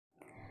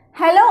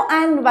Hello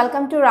and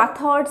welcome to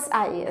Rathods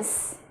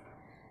IAS.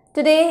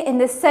 Today in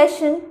this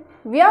session,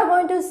 we are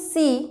going to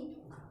see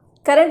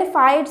current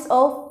affairs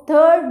of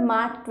 3rd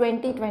March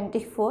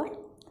 2024.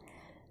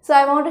 So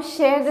I want to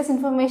share this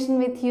information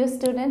with you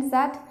students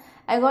that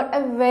I got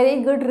a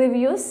very good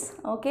reviews.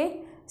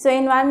 Okay. So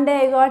in one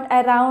day I got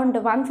around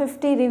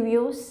 150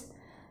 reviews.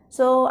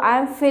 So I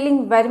am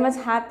feeling very much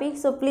happy.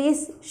 So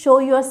please show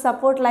your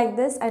support like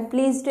this and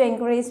please do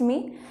encourage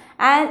me.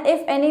 And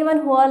if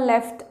anyone who are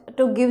left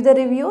to give the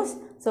reviews,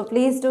 so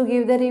please do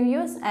give the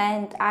reviews,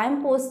 and I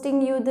am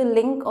posting you the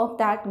link of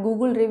that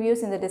Google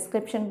reviews in the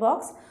description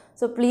box.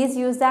 So please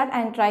use that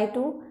and try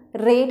to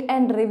rate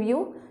and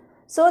review,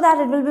 so that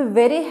it will be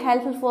very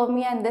helpful for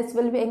me and this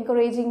will be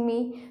encouraging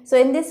me. So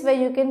in this way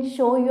you can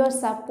show your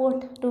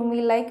support to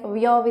me like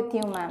we are with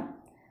you, ma'am.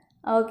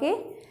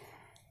 Okay.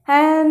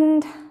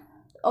 And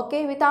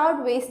okay,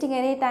 without wasting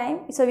any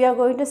time, so we are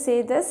going to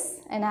say this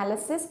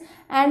analysis.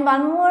 And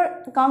one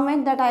more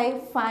comment that I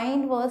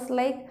find was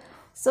like,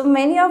 so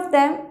many of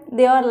them,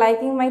 they are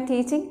liking my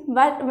teaching,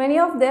 but many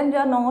of them, they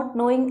are not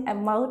knowing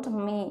about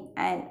me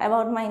and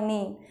about my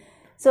name.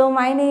 So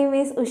my name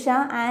is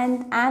Usha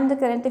and I am the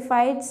Current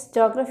Affairs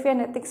Geography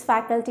and Ethics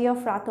faculty of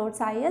Rathods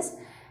IAS.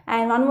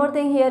 And one more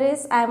thing here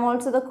is I am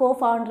also the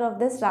co-founder of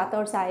this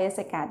Rathods IAS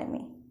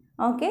Academy.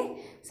 Okay,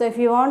 so if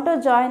you want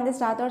to join this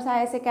Rathods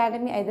IAS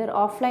Academy either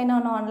offline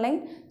or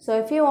online, so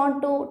if you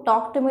want to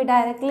talk to me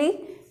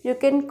directly, you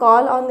can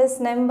call on this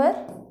number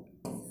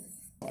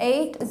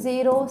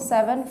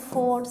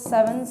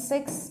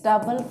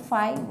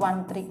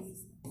 8074765513.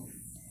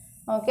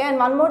 Okay, and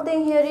one more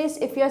thing here is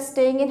if you are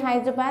staying in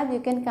Hyderabad,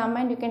 you can come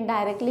and you can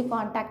directly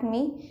contact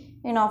me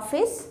in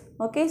office.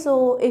 Okay,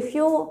 so if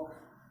you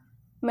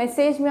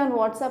message me on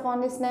WhatsApp on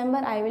this number,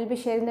 I will be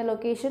sharing the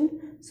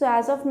location. So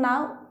as of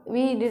now,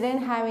 we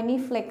didn't have any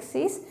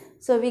flexis,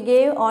 so we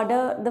gave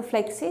order the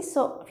flexis.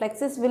 So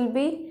flexis will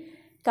be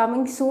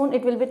coming soon.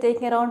 It will be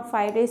taking around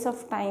 5 days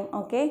of time.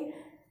 Okay,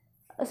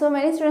 so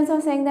many students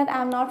are saying that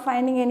I am not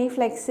finding any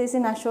flexis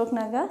in Ashok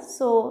Nagar.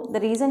 So the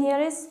reason here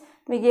is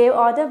we gave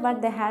order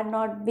but they had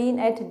not been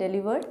yet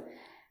delivered.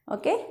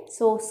 Okay,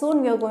 so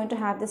soon we are going to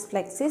have this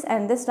flexis,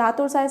 and this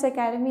Rathods IAS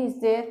Academy is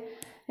there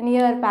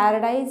near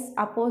Paradise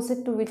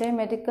opposite to Vijay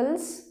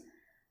Medicals,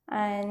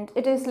 and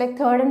it is like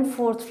 3rd and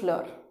 4th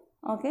floor.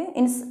 Okay,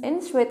 in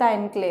Shweta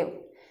Enclave.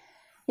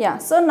 Yeah,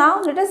 so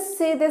now let us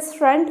see this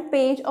front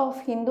page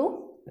of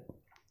Hindu.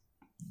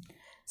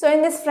 So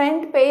in this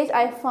front page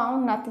I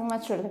found nothing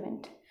much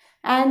relevant,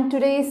 and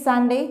today is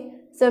Sunday,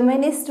 so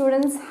many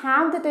students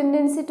have the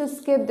tendency to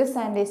skip the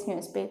Sunday's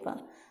newspaper.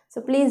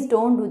 So please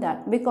don't do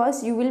that,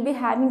 because you will be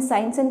having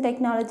science and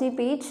technology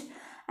page,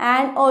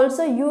 and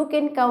also you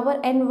can cover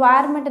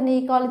environment and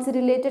ecology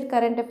related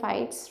current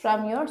affairs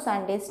from your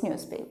Sunday's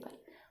newspaper.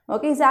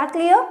 Okay, is that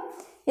clear?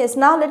 Yes,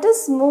 now let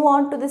us move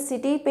on to the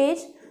city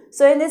page.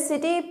 So in the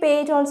city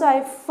page also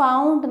I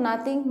found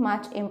nothing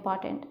much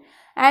important,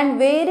 and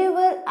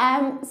wherever I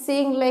am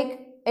seeing like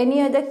any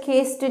other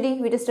case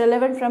study which is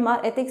relevant from our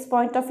ethics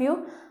point of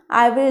view,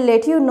 I will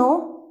let you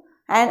know,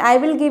 and I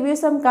will give you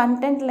some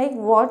content like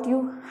what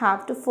you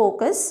have to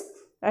focus,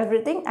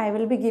 everything. I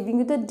will be giving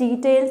you the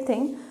detailed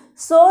thing,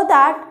 so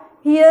that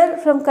here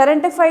from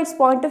current affairs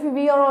point of view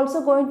we are also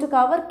going to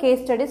cover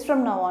case studies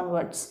from now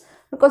onwards,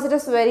 because it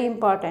is very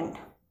important.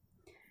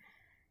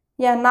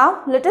 Yeah,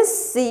 now let us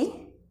see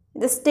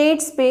the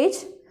states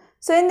page.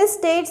 So in the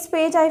states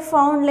page I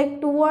found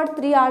like 2 or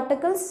 3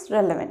 articles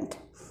relevant.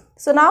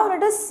 So now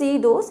let us see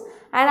those,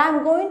 and I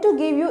am going to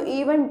give you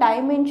even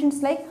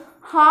dimensions like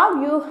how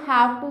you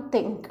have to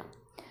think,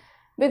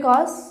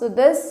 because so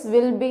this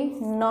will be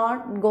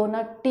not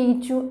gonna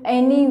teach you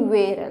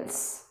anywhere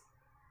else.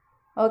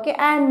 Okay,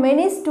 and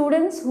many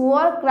students who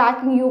are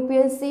cracking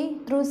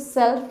UPSC through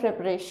self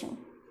preparation,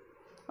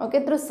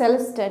 okay, through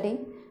self study.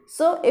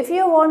 So if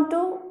you want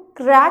to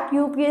crack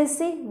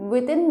UPSC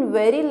within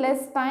very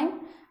less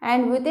time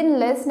and within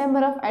less number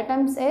of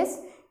attempts, is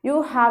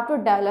you have to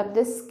develop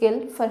this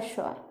skill for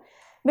sure,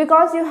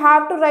 because you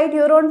have to write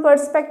your own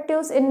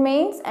perspectives in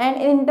mains, and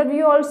in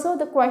interview also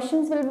the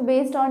questions will be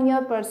based on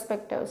your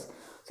perspectives.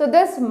 So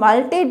this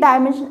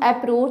multi-dimensional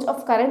approach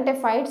of current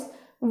affairs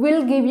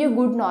will give you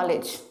good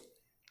knowledge.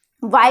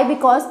 Why?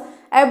 Because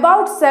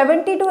about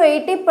 70 to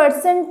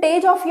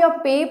 80% of your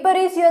paper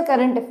is your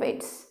current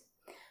affairs.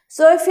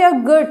 So if you are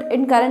good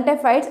in current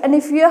affairs, and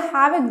if you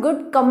have a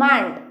good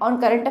command on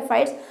current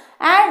affairs,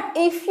 and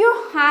if you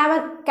have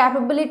a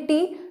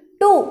capability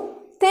to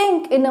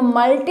think in a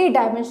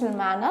multi-dimensional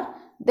manner,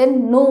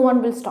 then no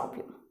one will stop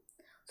you.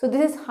 So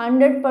this is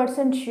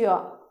 100%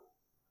 sure.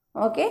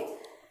 Okay.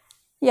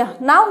 Yeah.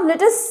 Now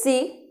let us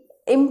see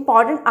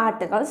important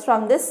articles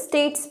from this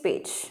states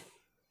page.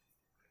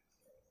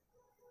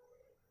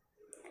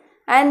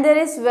 And there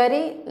is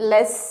very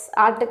less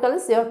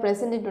articles they are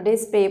present in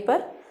today's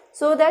paper,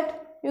 so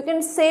that you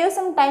can save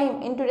some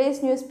time in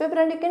today's newspaper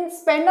and you can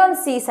spend on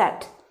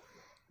CSAT.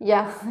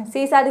 Yeah,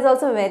 CSAT is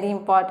also very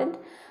important,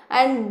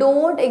 and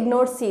don't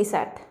ignore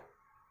CSAT.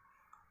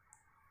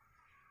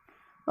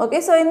 Okay,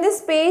 so in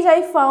this page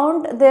I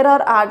found there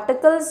are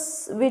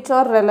articles which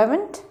are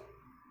relevant.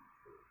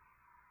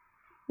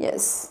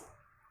 Yes.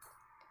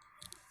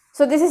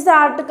 So this is the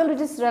article which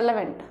is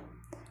relevant.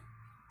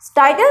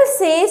 Title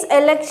says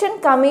Election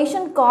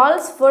Commission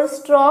calls for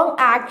strong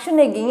action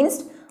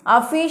against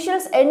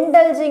officials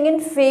indulging in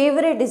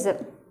favoritism.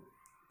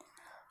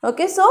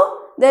 Okay, so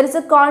there is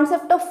a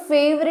concept of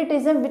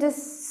favoritism which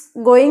is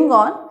going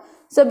on.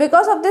 So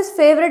because of this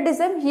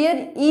favoritism,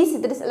 here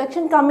is this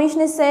Election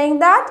Commission is saying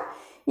that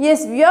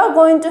yes, we are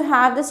going to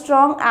have the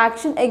strong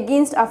action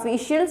against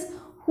officials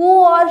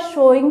who are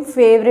showing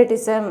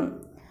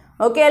favoritism.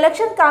 Okay,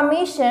 Election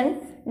Commission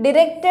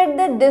directed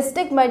the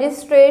district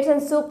magistrates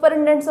and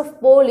superintendents of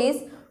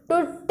police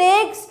to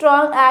take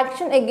strong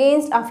action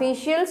against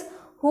officials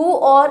who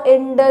are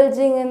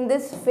indulging in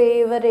this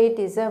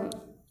favoritism.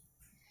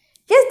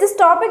 Yes, this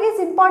topic is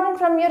important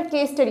from your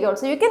case study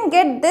also. You can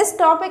get this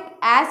topic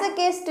as a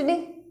case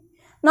study.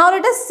 Now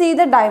let us see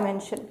the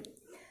dimension.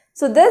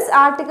 So this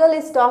article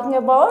is talking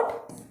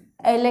about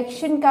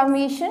Election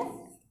Commission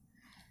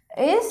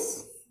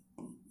is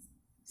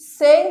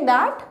saying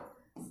that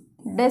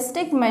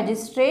district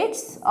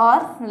magistrates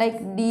or like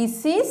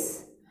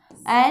DCs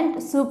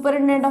and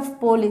superintendent of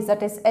police,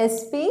 that is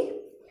SP,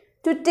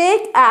 to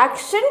take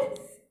action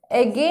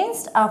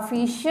against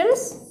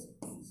officials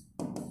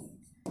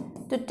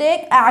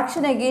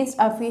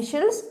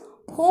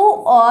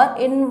who are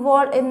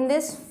involved in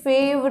this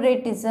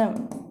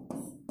favoritism.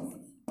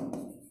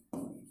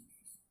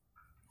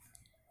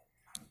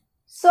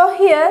 So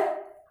here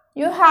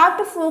you have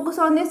to focus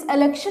on this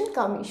Election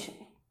Commission.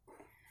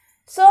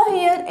 So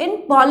here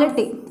in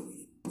polity,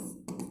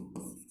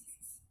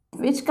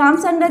 which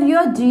comes under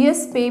your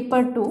GS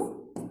paper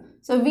 2,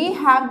 so we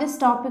have this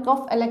topic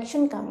of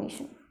Election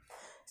Commission.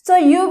 So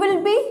you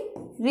will be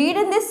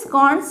reading this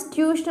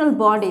constitutional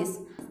bodies.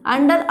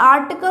 Under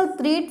Article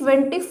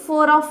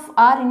 324 of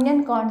our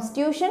Indian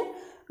Constitution,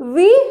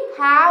 we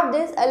have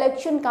this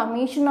Election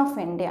Commission of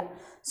India.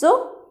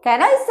 So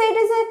can I say it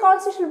is a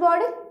constitutional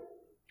body?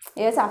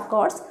 Yes, of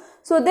course.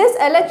 So this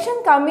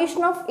Election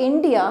Commission of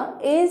India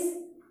is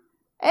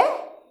a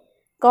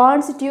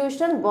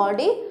constitutional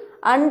body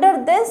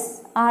under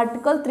this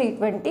Article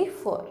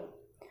 324.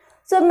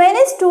 So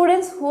many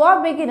students who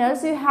are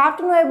beginners, you have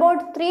to know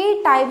about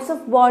 3 types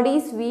of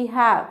bodies we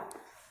have.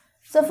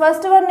 So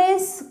first one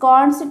is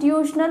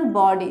constitutional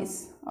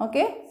bodies.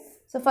 Okay.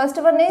 So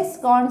first one is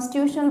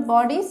constitutional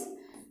bodies.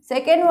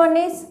 Second one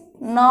is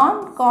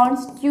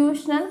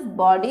non-constitutional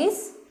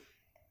bodies.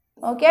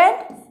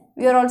 Okay.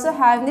 We are also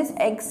having this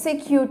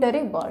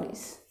executory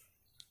bodies.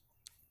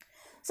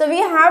 So we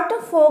have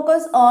to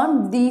focus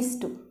on these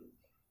 2.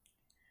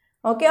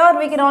 Okay, or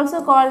we can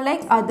also call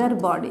like other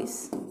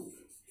bodies.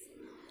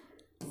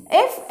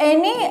 If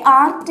any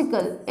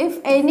article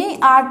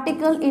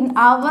in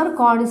our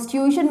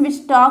constitution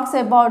which talks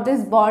about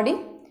this body,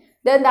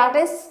 then that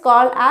is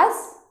called as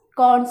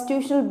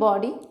constitutional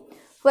body.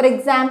 For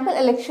example,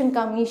 Election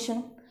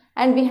Commission,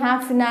 and we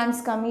have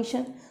Finance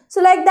Commission.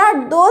 So like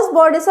that, those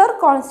bodies are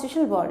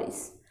constitutional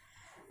bodies.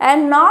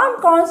 And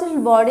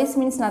non-constitutional bodies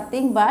means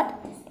nothing but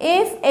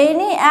if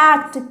any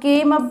act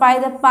came up by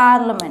the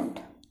Parliament.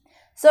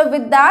 So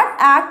with that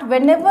act,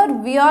 whenever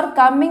we are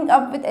coming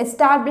up with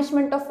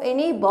establishment of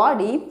any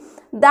body,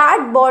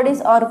 that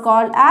bodies are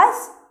called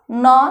as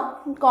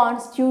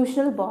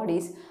non-constitutional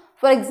bodies.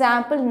 For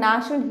example,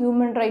 National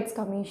Human Rights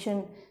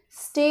Commission,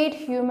 State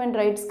Human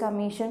Rights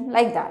Commission,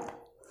 like that.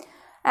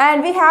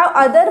 And we have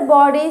other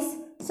bodies.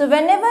 So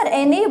whenever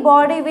any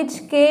body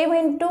which came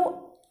into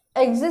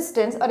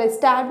existence or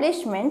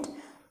establishment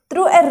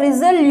through a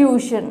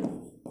resolution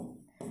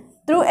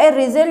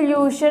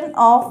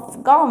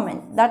of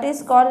government, that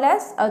is called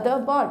as other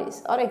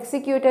bodies or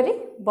executory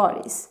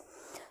bodies.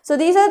 So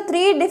these are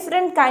 3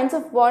 different kinds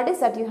of bodies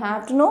that you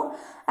have to know,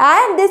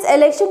 and this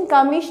Election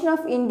Commission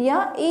of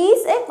India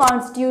is a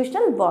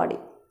constitutional body.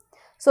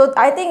 So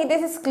I think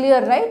this is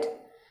clear, right?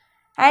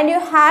 And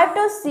you have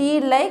to see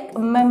like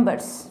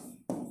members.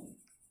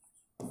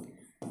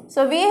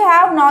 So we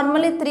have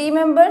normally 3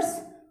 members.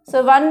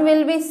 So one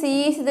will be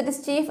CEC, that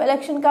is Chief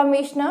Election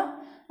Commissioner,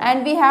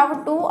 and we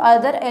have 2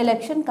 other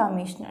election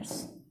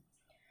commissioners.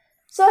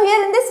 So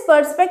here in this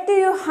perspective,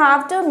 you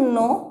have to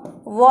know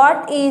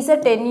what is a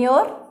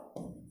tenure.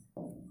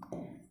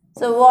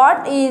 So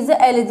what is the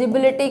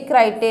eligibility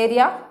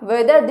criteria,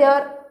 whether they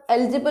are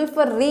eligible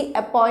for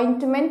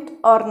reappointment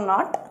or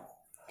not.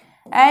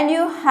 And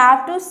you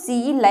have to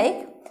see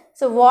like,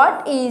 so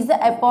what is the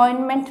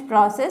appointment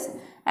process.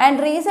 And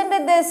recently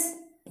this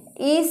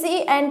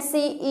EC and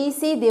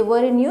CEC, they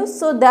were in use.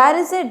 So there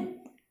is a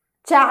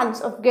chance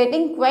of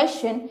getting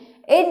question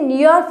in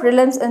your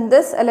prelims in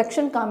this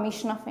Election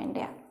Commission of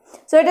India.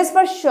 So it is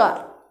for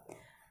sure.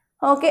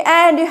 Okay,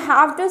 and you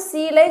have to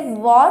see like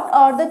what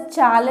are the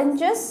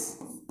challenges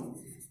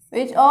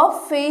which are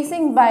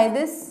facing by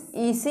this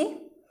EC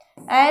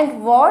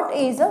and what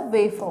is a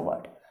way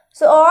forward.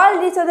 So all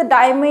these are the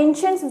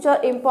dimensions which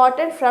are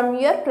important from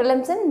your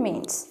prelims and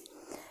mains.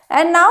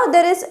 And now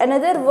there is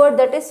another word,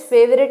 that is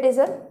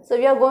favoritism. So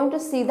we are going to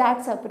see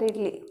that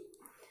separately.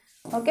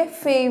 Okay,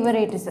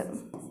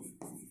 favoritism.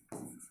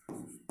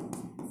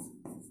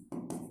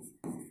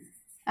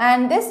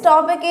 And this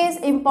topic is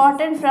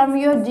important from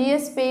your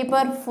GS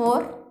paper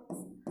 4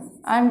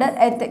 under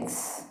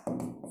ethics.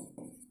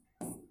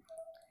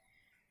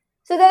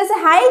 So there is a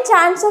high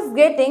chance of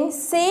getting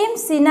same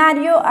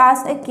scenario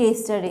as a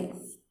case study.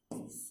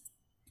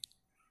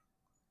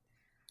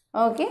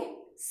 Okay,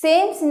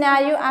 same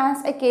scenario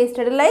as a case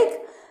study, like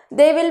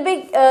they will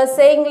be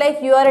saying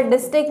like you are a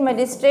district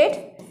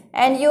magistrate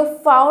and you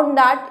found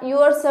that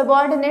your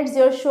subordinates,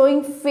 you are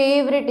showing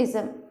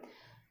favoritism.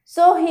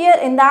 So here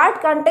in that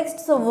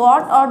context, so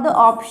what are the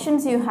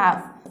options you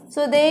have?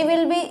 So they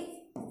will be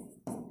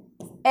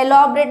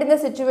elaborating the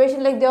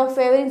situation like they are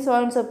favoring so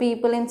and so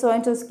people in so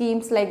and so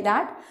schemes like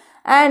that,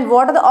 and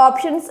what are the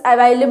options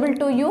available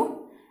to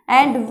you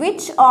and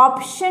which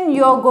option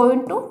you are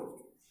going to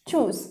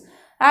choose.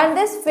 And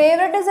this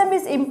favoritism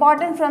is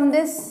important from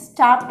this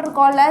chapter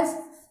called as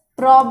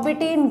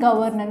probity in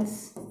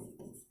governance.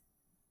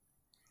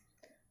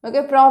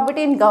 Okay,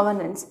 probity in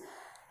governance.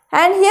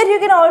 And here you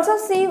can also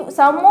see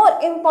some more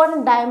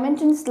important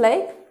dimensions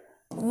like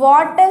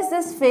what is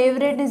this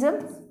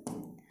favoritism?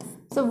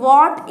 So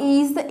what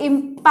is the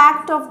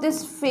impact of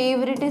this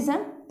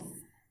favoritism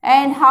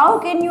and how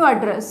can you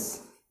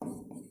address?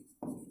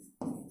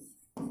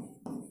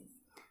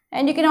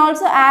 And you can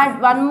also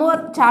add one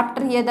more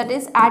chapter here, that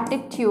is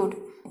attitude.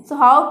 So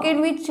how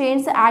can we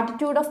change the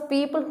attitude of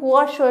people who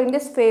are showing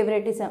this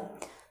favoritism?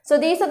 So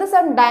these are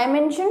some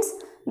dimensions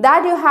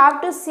that you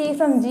have to see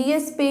from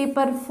GS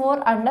paper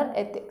 4 under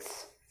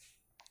ethics.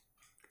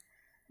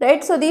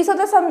 Right? So these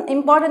are some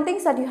important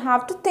things that you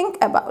have to think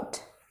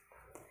about.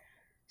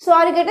 So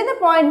are you getting the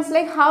points,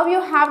 like how you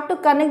have to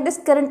connect this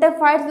current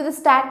affairs with the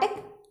static?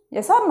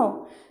 Yes or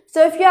no?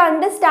 So if you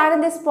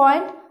understand this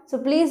point, so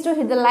please do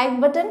hit the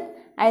like button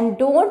and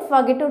don't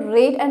forget to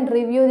rate and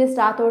review this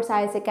Rathods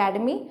IAS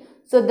Academy.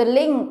 So the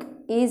link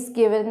is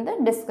given in the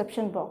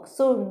description box.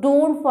 So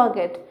don't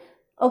forget.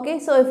 Okay,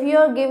 so if you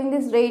are giving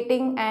this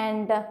rating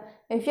and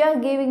if you are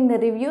giving the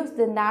reviews,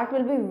 then that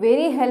will be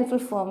very helpful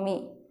for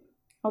me.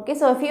 Okay,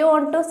 so if you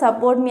want to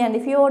support me and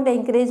if you want to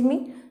encourage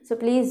me, so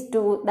please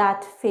do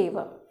that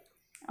favor.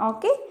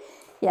 Okay,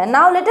 yeah,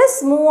 now let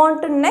us move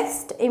on to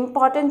next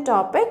important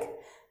topic,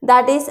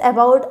 that is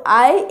about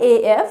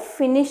IAF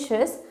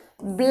finishes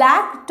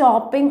black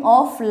topping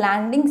of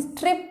landing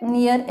strip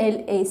near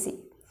LAC.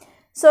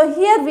 So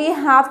here we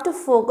have to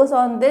focus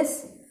on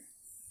this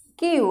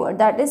keyword,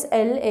 that is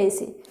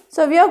LAC.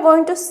 So we are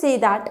going to see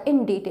that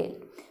in detail,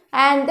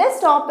 and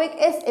this topic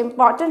is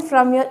important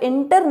from your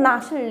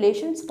international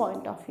relations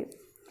point of view.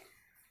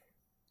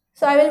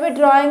 So I will be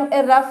drawing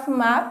a rough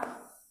map.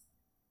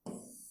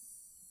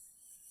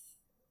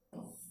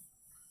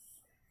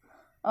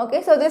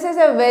 Okay, so this is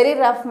a very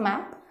rough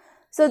map.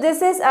 So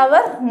this is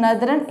our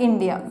northern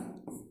India,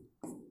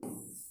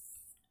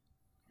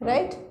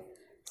 right?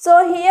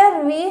 So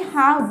here we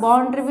have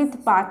boundary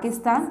with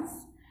Pakistan,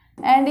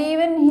 and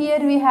even here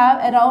we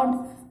have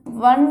around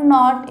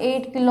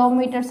 108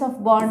 kilometers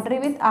of boundary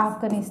with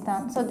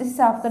Afghanistan. So this is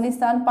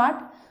Afghanistan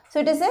part.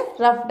 So it is a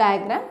rough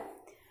diagram,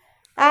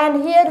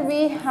 and here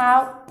we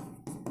have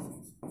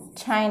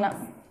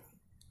China.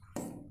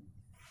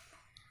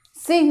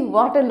 See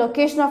what a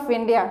location of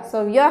India.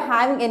 So we are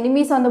having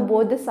enemies on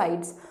both the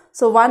sides.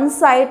 So one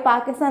side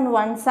Pakistan,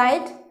 one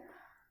side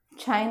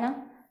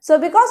China. So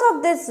because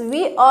of this,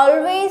 we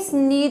always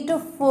need to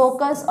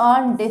focus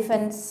on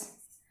defense.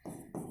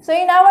 So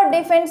in our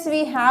defense,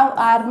 we have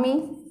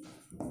army,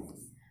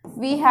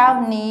 we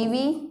have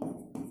navy,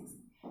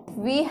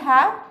 we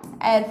have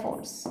air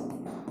force.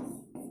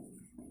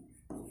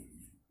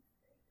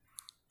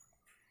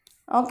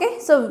 Okay,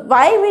 so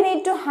why we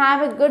need to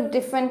have a good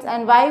defense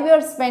and why we are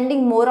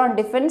spending more on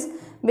defense?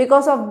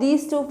 Because of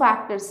these two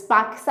factors,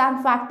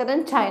 Pakistan factor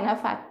and China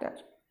factor.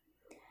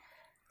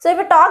 So if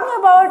we are talking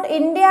about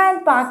India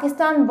and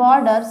Pakistan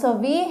border, so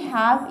we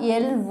have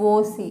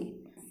LOC,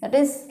 that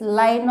is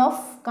line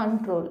of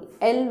control,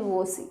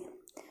 LOC.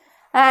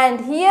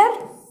 And here,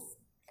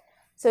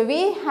 so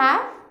we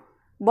have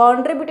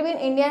boundary between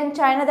India and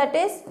China, that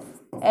is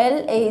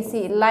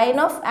LAC, line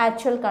of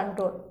actual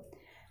control.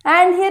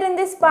 And here in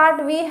this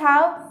part we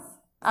have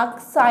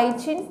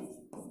Aksai-Chin.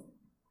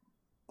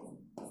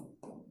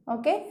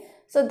 Okay,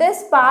 so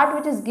this part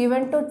which is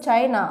given to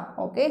China,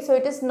 okay, so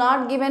it is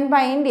not given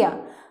by India,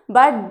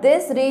 but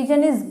this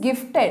region is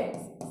gifted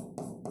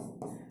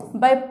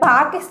by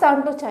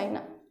Pakistan to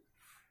China.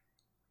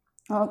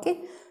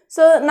 Okay,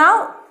 so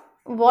now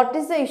what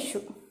is the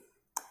issue?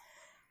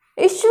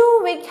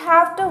 We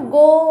have to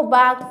go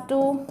back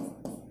to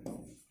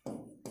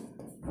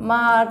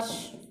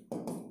March,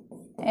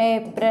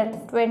 April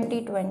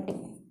 2020.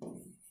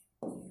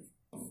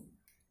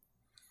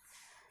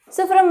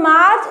 So from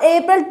March,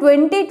 April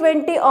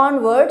 2020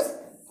 onwards,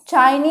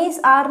 Chinese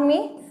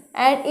army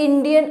and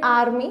Indian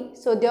army,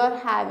 so they are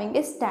having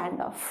a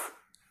standoff.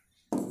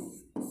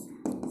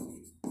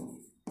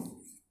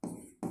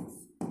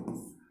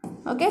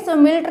 Okay, so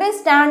military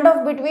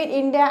standoff between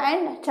India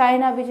and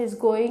China which is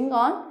going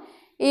on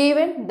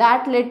Even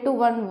that led to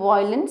one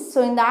violence.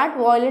 So in that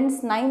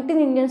violence, 19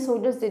 Indian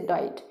soldiers they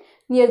died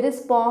near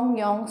this Pong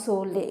Yong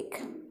So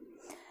Lake.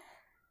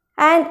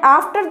 And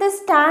after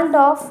this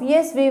standoff,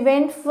 yes, we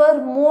went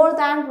for more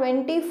than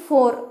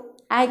 24,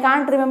 I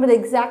can't remember the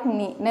exact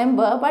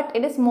number, but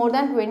it is more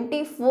than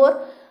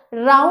 24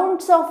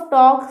 rounds of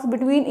talks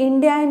between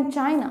India and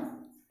China.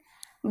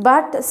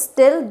 But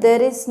still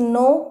there is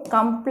no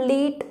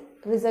complete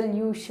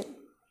resolution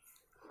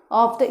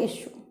of the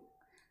issue.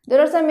 There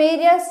are some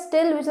areas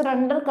still which are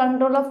under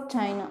control of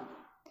China.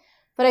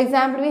 For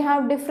example, we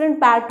have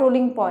different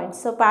patrolling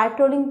points. So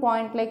patrolling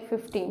point like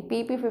 15,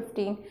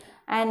 PP15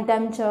 and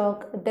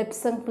Damchok,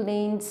 Depsang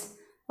Plains.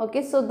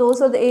 Okay, so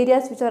those are the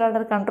areas which are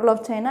under control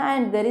of China,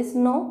 and there is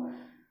no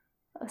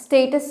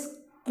status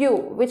quo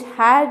which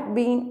had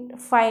been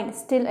found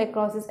still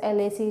across this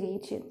LAC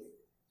region.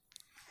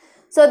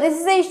 So this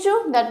is the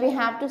issue that we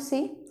have to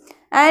see.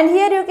 And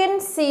here you can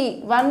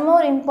see one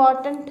more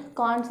important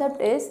concept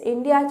is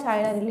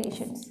India-China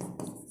relations.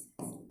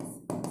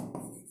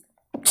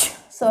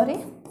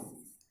 Sorry.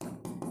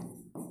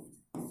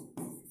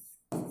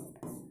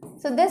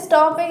 So this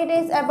topic it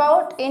is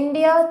about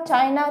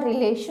India-China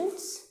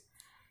relations.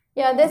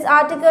 Yeah, this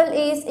article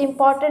is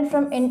important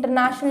from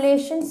international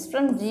relations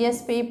from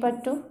GS paper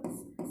 2.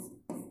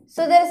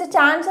 So there is a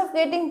chance of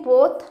getting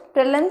both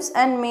prelims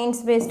and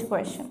mains based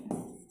question.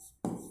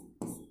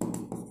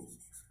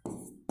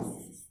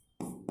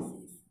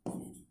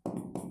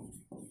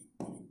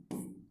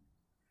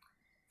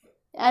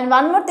 And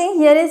one more thing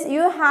here is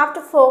you have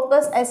to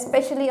focus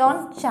especially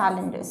on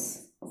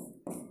challenges.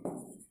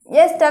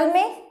 Yes, tell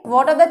me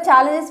what are the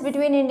challenges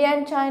between India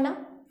and China?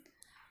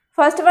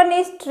 First one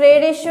is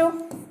trade issue.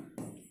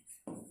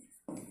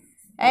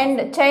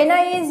 And China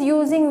is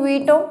using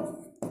veto,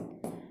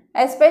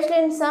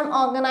 especially in some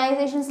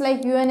organizations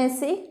like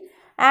UNSC,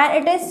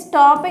 and it is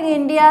stopping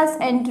India's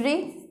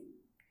entry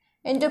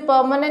into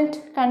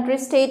permanent country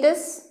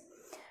status.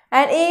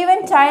 And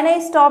even China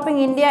is stopping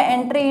India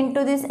entry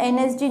into this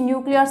NSG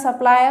nuclear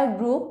supplier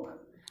group.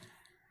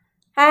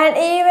 And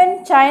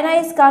even China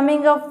is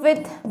coming up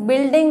with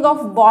building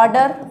of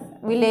border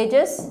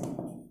villages.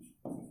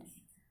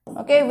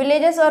 Okay,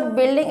 villages are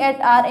building at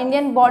our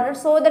Indian border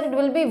so that it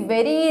will be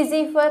very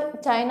easy for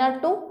China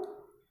to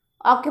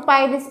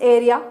occupy this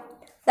area.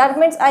 That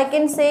means I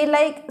can say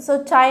like,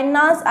 so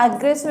China's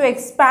aggressive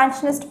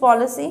expansionist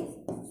policy.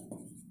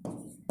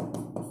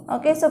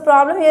 Okay, so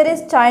problem here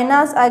is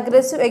China's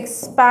aggressive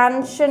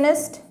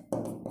expansionist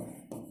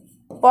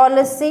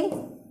policy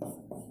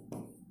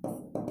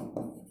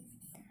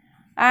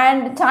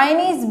and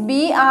Chinese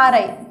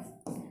BRI,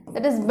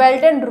 that is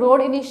Belt and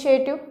Road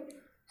Initiative.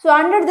 So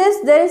under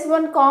this there is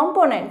one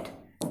component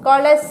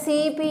called as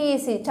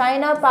CPEC,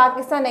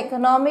 China-Pakistan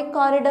Economic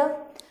Corridor.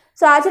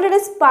 So actually it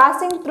is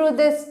passing through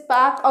this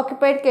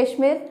Pak-occupied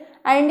Kashmir,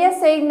 and India is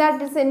saying that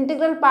it is an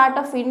integral part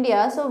of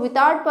India. So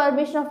without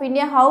permission of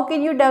India, how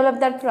can you develop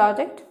that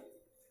project?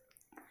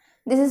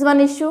 This is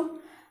one issue.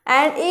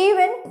 And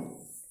even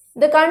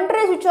the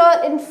countries which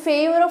are in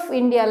favor of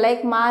India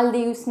like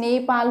Maldives,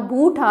 Nepal,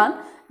 Bhutan,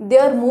 they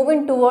are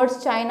moving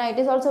towards China. It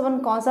is also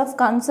one cause of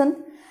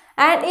concern.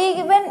 And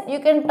even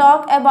you can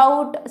talk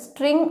about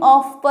string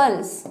of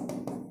pearls.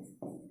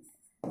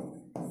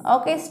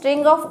 Okay,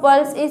 string of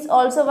pearls is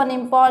also one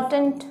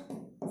important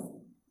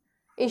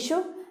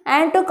issue.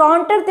 And to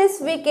counter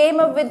this, we came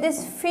up with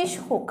this fish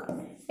hook,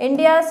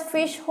 India's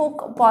fish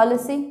hook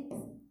policy.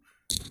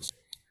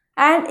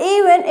 And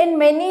even in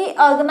many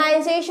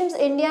organizations,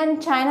 India and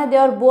China, they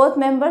are both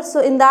members. So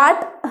in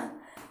that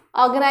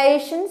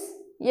organizations,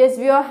 yes,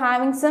 we are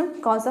having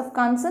some cause of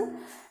concern.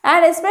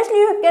 And especially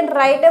you can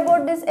write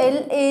about this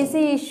LAC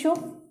issue.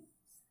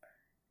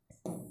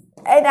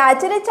 And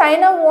actually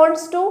China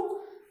wants to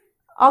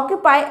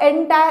occupy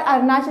entire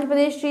Arunachal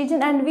Pradesh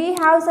region, and we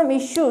have some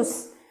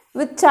issues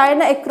with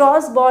China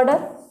across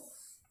border.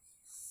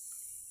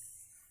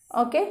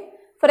 Okay,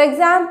 for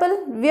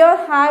example, we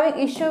are having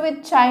issue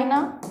with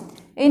China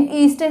in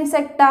eastern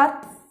sector,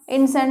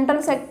 in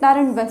central sector,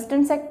 in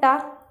western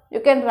sector.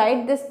 You can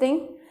write this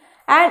thing.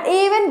 And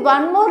even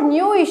one more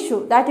new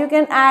issue that you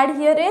can add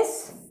here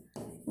is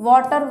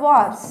water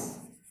wars.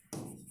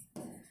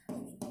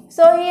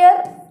 So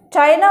here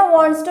China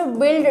wants to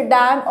build a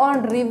dam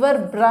on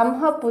river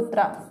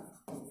Brahmaputra.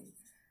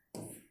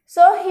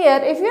 So here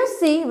if you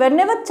see,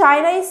 whenever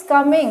China is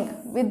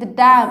coming with the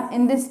dam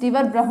in this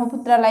river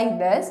Brahmaputra like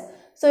this,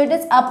 so it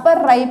is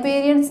upper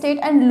riparian state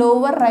and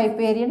lower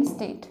riparian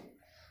state.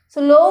 So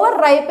lower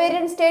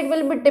riparian state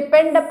will be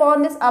depend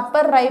upon this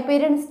upper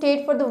riparian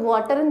state for the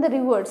water in the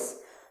rivers.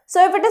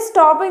 So if it is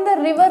stopping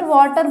the river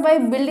water by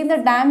building the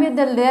dam,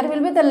 there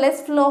will be the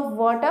less flow of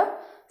water.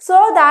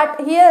 So that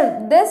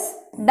here this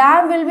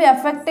dam will be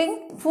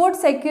affecting food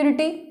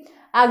security,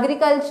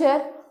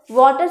 agriculture,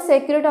 water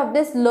security of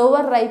this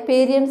lower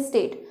riparian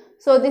state.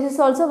 So this is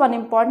also one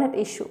important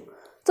issue.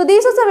 So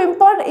these are some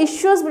important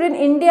issues between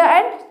India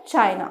and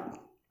China.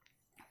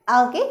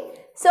 Okay.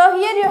 So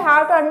here you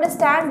have to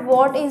understand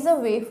what is the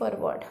way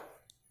forward.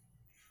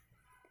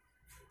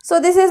 So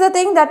this is the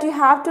thing that you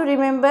have to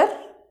remember.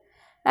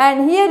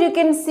 And here you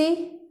can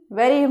see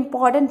very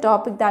important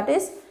topic, that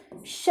is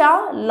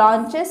Shah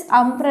launches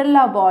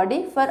umbrella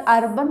body for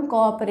urban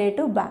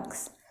cooperative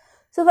banks.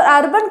 So for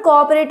urban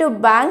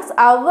cooperative banks,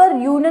 our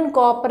Union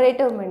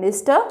Cooperative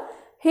Minister,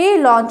 he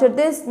launched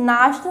this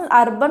National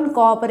Urban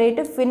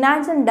Cooperative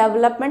Finance and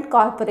Development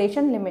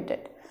Corporation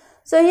Limited.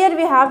 So here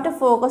we have to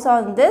focus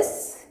on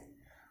this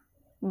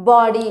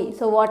body.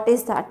 So what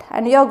is that?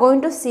 And you are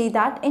going to see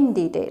that in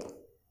detail.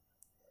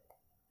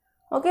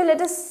 Okay, let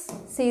us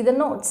see the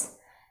notes.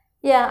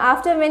 Yeah,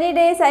 after many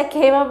days I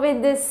came up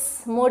with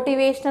this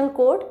motivational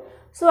quote.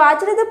 So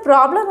actually the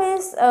problem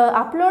is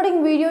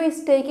uploading video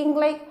is taking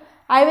like,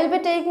 I will be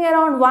taking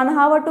around 1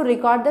 hour to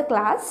record the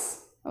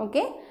class,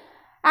 okay,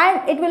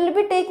 and it will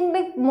be taking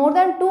like more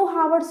than 2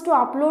 hours to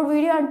upload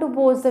video and to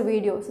post the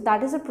video. So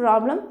that is a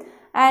problem,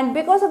 and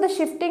because of the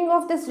shifting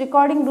of this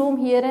recording room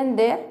here and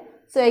there,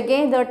 so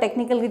again there are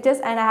technical glitches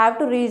and I have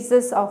to reach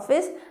this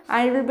office,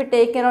 and it will be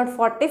taking around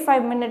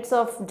 45 minutes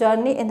of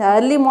journey in the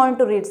early morning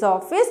to reach the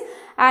office,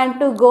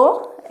 and to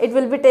go it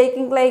will be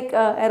taking like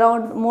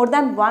around more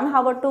than 1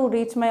 hour to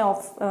reach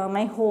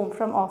my home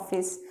from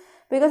office,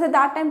 because at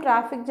that time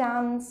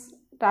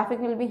traffic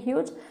will be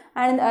huge,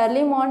 and in the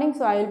early morning,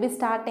 so I will be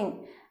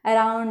starting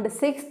around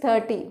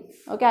 6:30.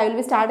 Okay, I will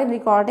be starting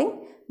recording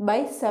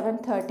by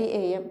 7:30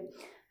 a.m.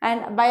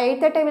 and by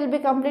 8:30 I will be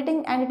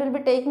completing, and it will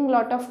be taking a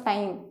lot of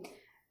time.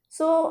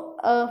 So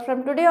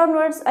from today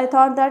onwards I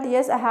thought that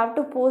yes, I have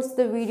to post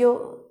the video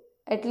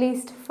at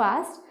least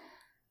fast.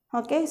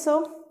 Okay, so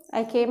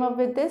I came up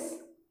with this,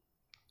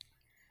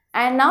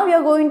 and now we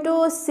are going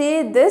to see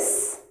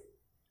this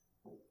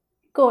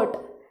quote.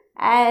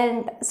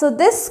 And so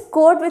this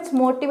quote which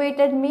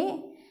motivated me,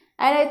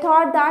 and I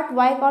thought that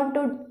why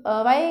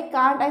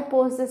can't I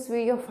post this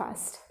video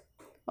fast,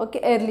 okay,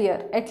 earlier,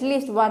 at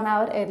least 1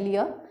 hour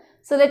earlier.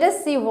 So let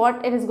us see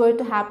what it is going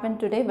to happen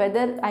today,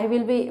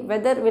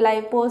 whether will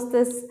I post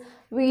this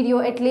video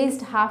at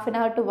least half an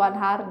hour to 1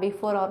 hour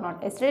before or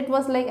not. Yesterday it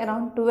was like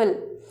around 12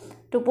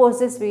 to post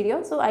this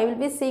video, so I will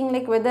be seeing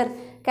like whether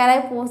can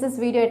I post this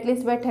video at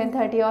least by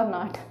 10:30 or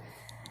not.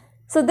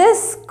 So this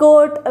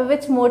quote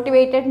which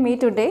motivated me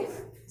today.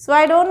 So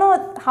I don't know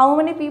how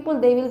many people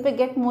they will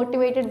get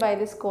motivated by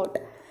this quote.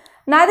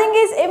 Nothing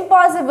is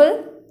impossible.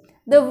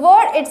 The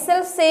word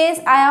itself says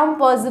I am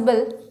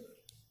possible.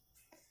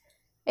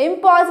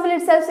 Impossible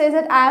itself says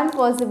that I am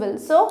possible.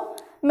 So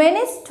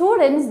many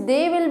students,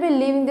 they will be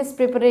leaving this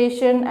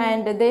preparation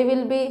and they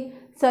will be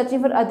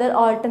searching for other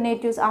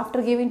alternatives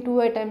after giving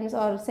 2 attempts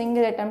or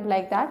single attempt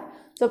like that.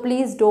 So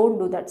please don't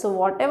do that. So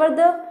whatever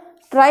the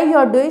try you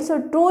are doing, so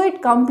do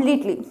it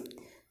completely,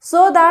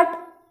 so that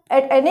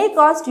at any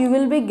cost you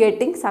will be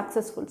getting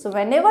successful. So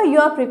whenever you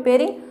are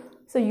preparing,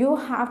 so you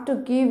have to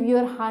give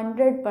your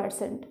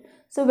 100%.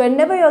 So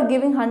whenever you are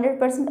giving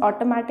 100%,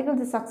 automatically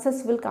the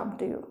success will come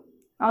to you.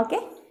 Okay.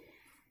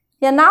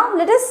 Yeah, now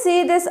let us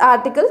see this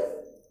article.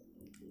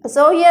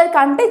 So here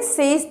context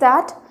says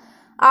that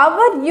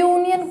our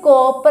Union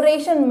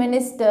Cooperation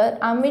Minister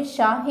Amit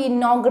Shah, he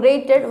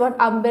inaugurated one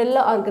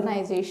umbrella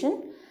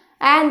organization,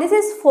 and this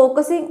is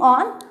focusing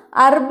on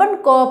urban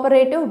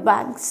cooperative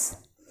banks.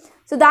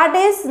 So that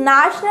is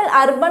National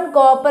Urban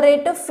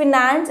Cooperative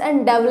Finance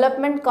and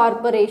Development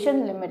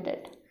Corporation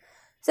Limited.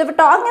 So if we are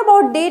talking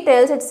about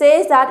details, it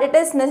says that it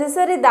is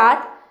necessary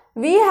that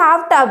we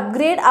have to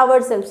upgrade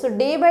ourselves. So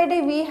day by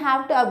day we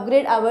have to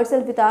upgrade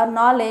ourselves with our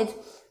knowledge,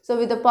 so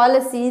with the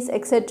policies,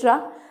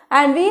 etc.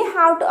 And we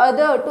have to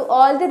adhere to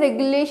all the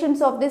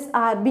regulations of this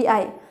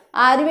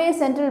RBI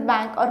Central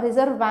Bank or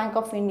Reserve Bank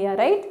of India,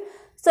 right?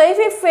 So if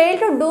we fail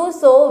to do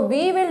so,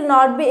 we will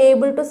not be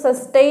able to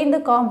sustain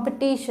the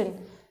competition.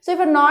 So if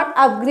we are not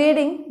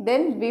upgrading,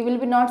 then we will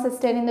be not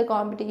sustaining the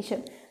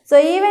competition. So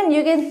even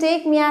you can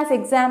take me as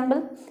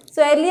example.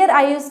 So earlier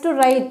I used to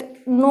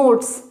write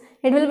notes.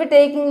 It will be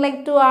taking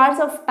like 2 hours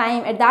of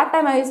time. At that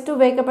time I used to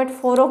wake up at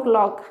 4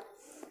 o'clock.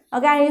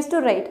 Okay, I used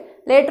to write.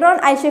 Later on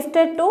I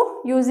shifted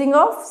to using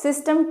of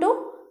system to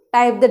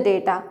type the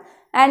data.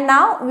 And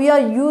now we are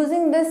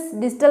using this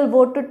digital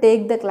board to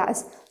take the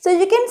class. So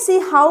you can see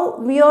how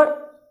we are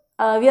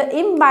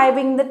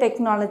imbibing the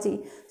technology.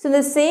 So in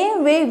the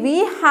same way we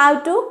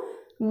have to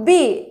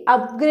be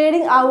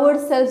upgrading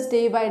ourselves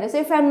day by day. So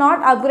if I am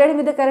not upgrading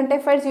with the current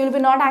affairs, you will be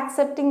not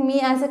accepting me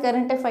as a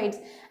current affairs.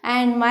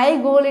 And my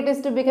goal, it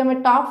is to become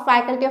a top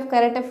faculty of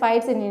current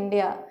affairs in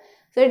India.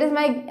 So it is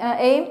my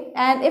aim,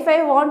 and if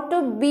I want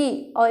to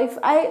be, or if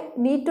I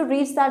need to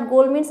reach that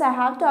goal, means I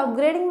have to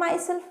upgrading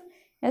myself.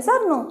 Yes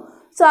or no?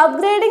 So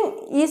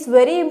upgrading is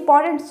very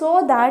important,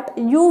 so that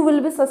you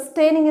will be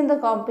sustaining in the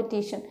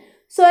competition.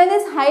 So in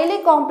this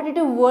highly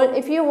competitive world,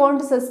 if you want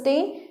to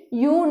sustain,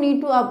 you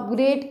need to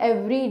upgrade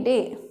every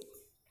day.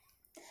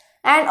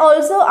 And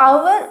also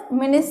our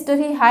minister,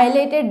 he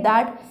highlighted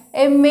that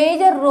a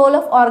major role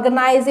of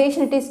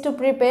organization, it is to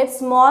prepare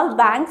small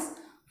banks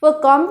for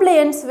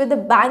compliance with the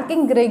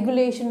Banking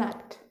Regulation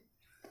Act.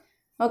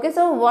 Okay,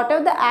 so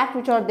whatever the act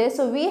which are there,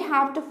 so we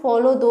have to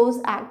follow those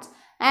acts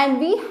and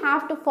we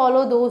have to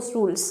follow those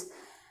rules.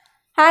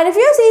 And if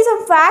you see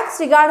some facts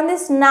regarding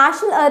this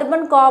National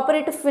Urban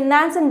Cooperative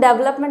Finance and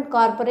Development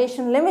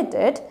Corporation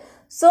Limited,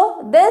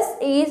 so this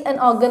is an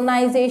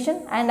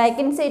organization, and I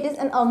can say it is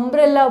an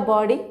umbrella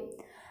body,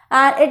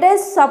 and it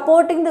is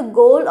supporting the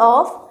goal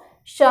of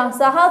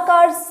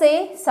Sahakar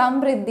Se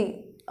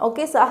Samriddhi.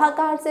 Okay,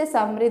 Sahakar Se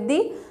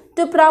Samriddhi,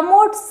 to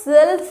promote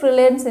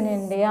self-reliance in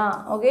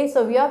India. Okay,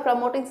 so we are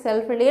promoting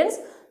self-reliance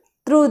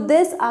through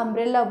this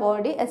umbrella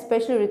body,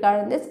 especially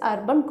regarding this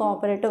urban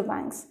cooperative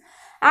banks.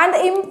 And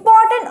the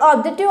important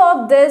objective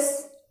of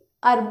this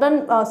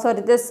urban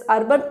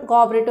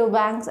cooperative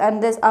banks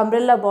and this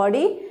umbrella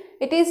body,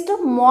 it is to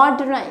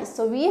modernize.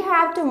 So we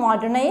have to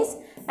modernize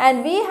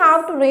and we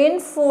have to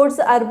reinforce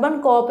the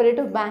urban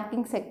cooperative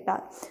banking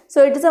sector.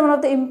 So it is one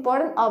of the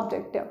important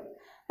objective.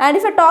 And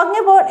if you are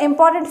talking about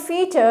important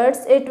features,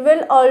 it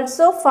will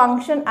also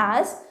function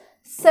as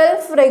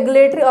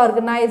self-regulatory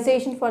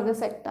organization for the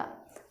sector.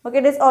 Okay,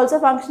 it is also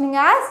functioning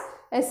as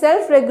a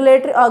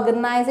self-regulatory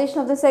organization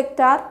of the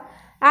sector,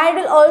 and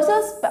it will also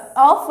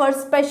offer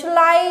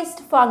specialized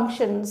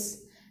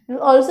functions. It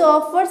will also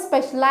offer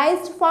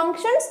specialized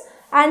functions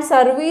and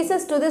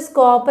services to these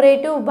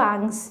cooperative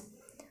banks.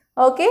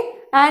 Okay,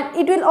 and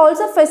it will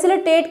also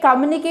facilitate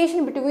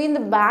communication between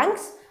the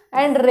banks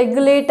and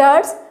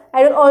regulators,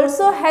 and will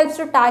also helps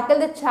to tackle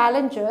the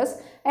challenges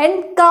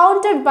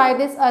encountered by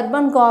these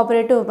urban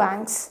cooperative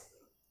banks.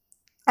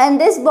 And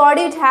this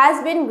body, it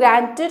has been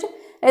granted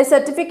a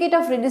certificate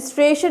of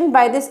registration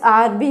by this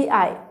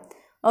RBI.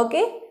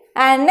 Okay,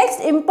 and next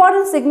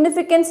important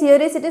significance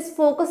here is it is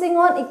focusing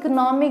on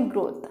economic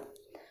growth.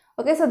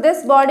 Okay, so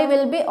this body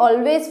will be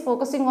always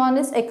focusing on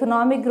this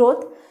economic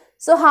growth.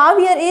 So how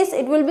here is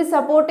it will be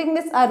supporting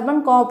this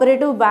urban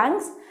cooperative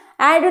banks,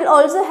 and it will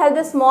also help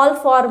the small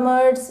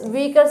farmers,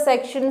 weaker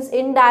sections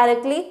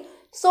indirectly,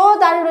 so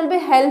that it will be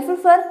helpful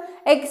for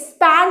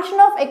expansion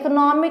of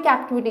economic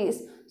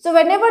activities. So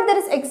whenever there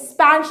is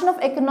expansion of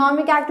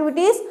economic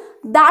activities,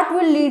 that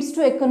will lead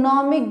to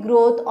economic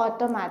growth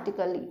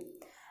automatically.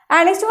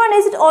 And next one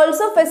is it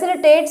also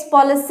facilitates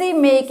policy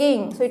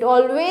making. So it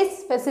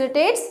always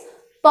facilitates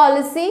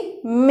policy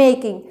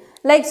making.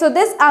 Like, so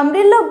this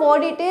umbrella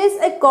body, it is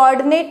a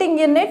coordinating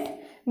unit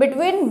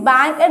between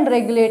bank and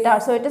regulator.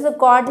 So it is a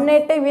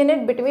coordinating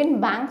unit between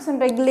banks and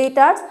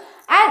regulators,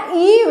 and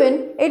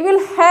even it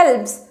will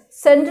help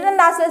central and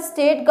as well as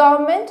state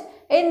government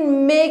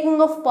in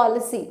making of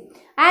policy.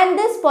 And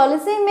this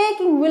policy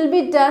making will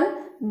be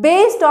done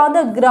based on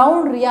the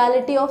ground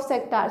reality of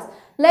sectors,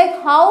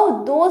 like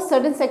how those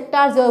certain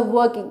sectors are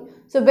working.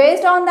 So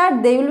based on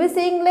that, they will be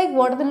seeing like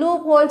what are the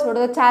loopholes, what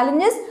are the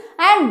challenges,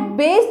 and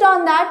based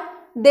on that,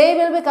 they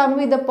will be coming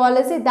with the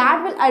policy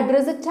that will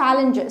address the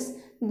challenges,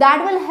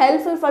 that will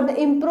helpful for the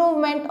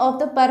improvement of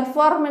the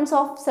performance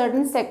of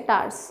certain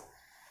sectors.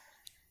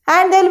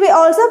 And they will be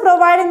also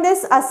providing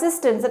this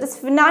assistance, that is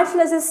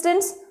financial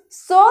assistance,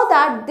 so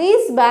that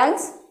these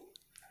banks,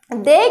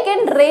 they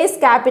can raise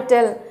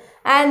capital,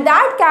 and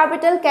that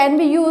capital can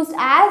be used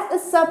as a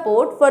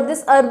support for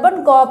this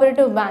urban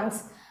cooperative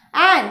banks,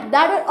 and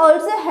that will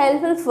also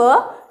helpful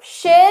for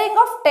sharing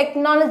of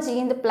technology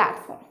in the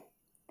platform.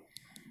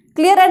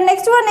 Clear? And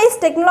next one is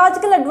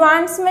technological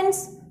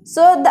advancements.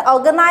 So the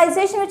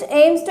organization which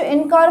aims to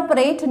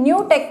incorporate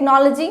new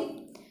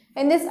technology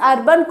in this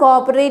urban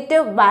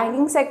cooperative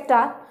banking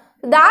sector,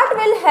 that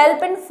will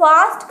help in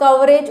fast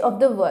coverage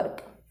of the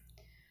work.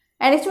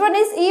 And next one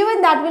is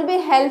even that will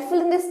be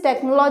helpful in this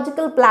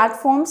technological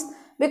platforms,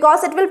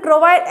 because it will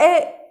provide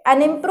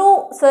an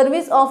improved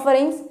service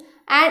offerings,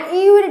 and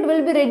even it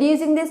will be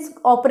reducing this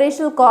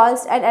operational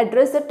cost and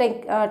address the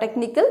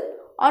technical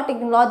or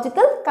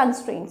technological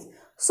constraints.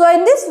 So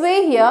in this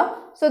way here,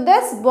 so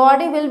this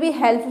body will be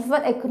helpful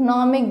for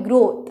economic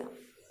growth.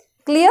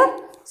 Clear?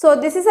 So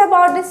this is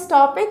about this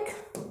topic.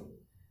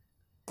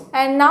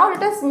 And now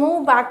let us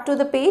move back to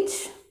the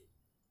page.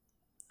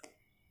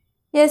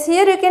 Yes,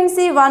 here you can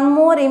see one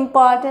more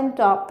important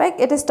topic.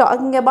 It is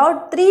talking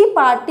about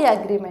three-party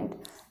agreement.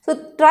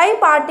 So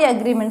tri-party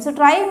agreement. So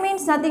tri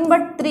means nothing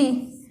but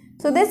three.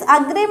 So this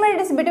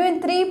agreement is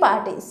between three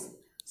parties.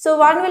 So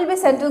one will be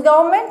central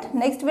government,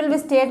 next will be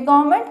state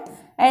government,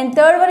 and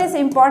third one is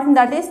important,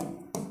 that is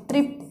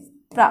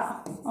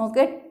Tripura.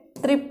 Okay,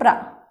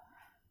 Tripura.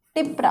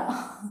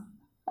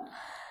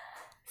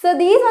 So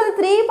these are the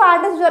three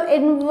parties who are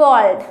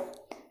involved.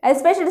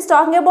 Especially it is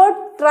talking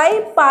about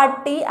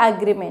tri-party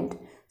agreement.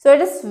 So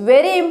it is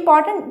very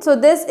important. So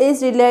this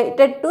is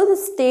related to the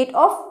state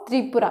of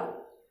Tripura.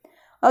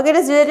 Okay, it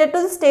is related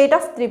to the state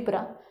of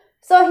Tripura.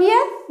 So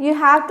here you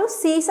have to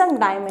see some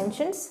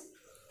dimensions.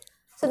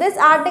 So this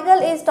article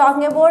is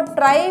talking about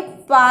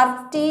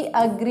tri-party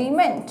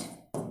agreement.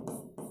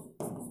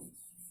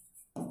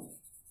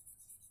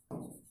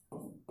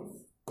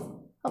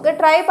 Okay,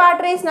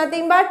 tri-party is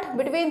nothing but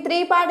between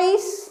three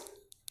parties,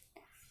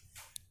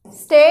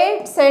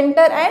 state,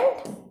 center and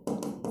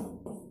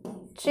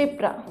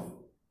Tripura.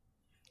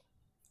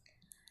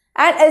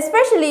 And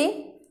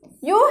especially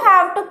you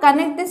have to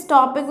connect this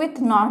topic with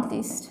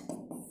Northeast.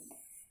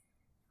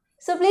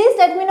 So please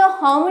let me know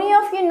how many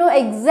of you know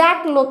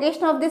exact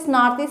location of these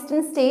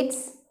northeastern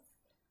states.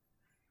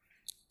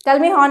 Tell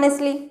me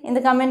honestly in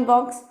the comment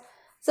box.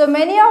 So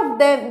many of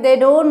them, they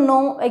don't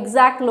know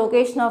exact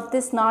location of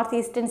this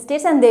northeastern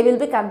states and they will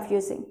be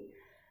confusing.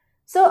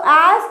 So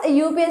as a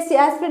UPSC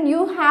aspirant,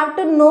 you have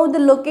to know the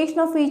location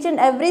of each and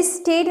every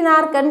state in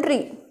our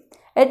country.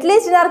 At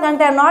least in our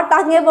country, I am not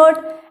talking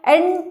about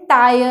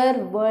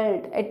entire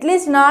world. At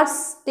least in our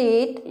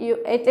state,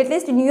 at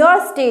least in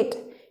your state,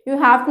 you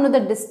have to know the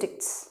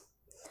districts.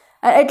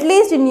 At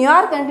least in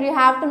your country, you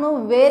have to know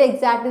where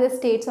exactly the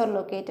states are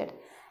located,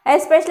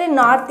 especially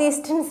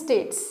northeastern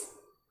states.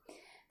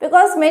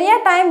 Because many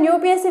a time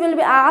UPSC will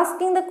be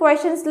asking the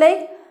questions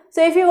like,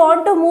 so if you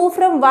want to move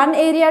from one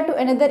area to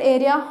another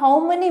area,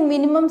 how many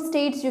minimum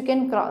states you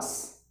can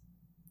cross?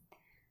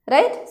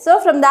 Right? So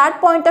from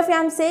that point of view, I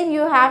am saying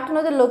you have to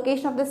know the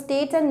location of the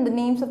states and the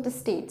names of the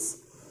states.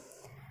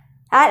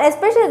 And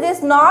especially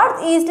this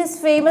northeast is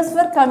famous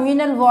for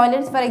communal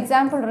violence. For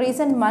example,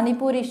 recent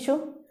Manipur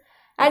issue.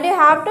 And you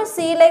have to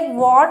see like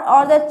what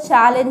are the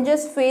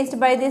challenges faced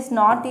by these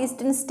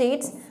northeastern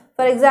states.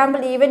 For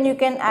example, even you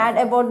can add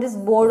about this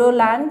Bodo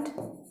land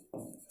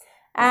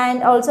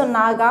and also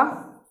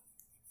Naga.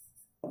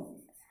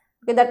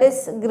 Okay, that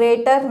is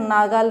Greater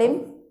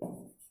Nagalim.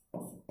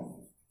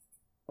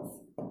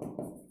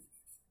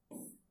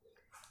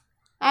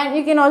 And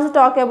you can also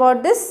talk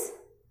about this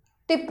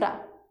Tripura.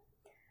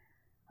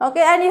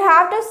 Okay, and you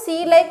have to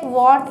see like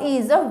what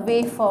is the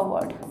way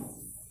forward.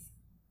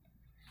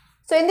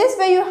 So in this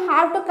way you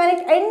have to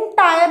connect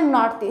entire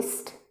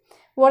northeast.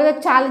 What are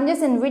the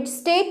challenges in which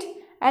state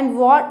and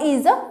what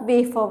is the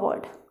way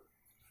forward.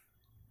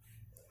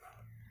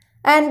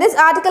 And this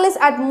article is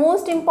at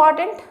most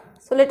important.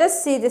 So let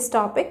us see this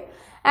topic.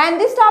 And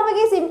this topic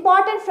is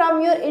important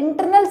from your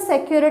internal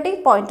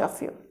security point of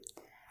view.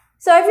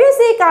 So if you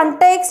see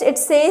context, it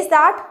says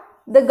that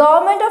the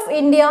government of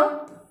India,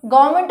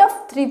 government of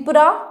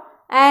Tripura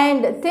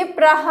and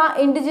Tripraha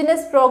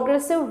Indigenous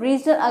Progressive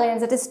Regional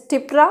Alliance, that is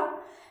Tripura,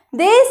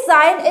 they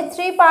signed a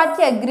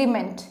three-party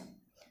agreement.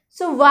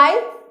 So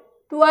why?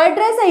 To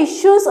address the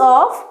issues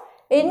of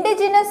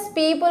indigenous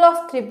people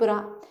of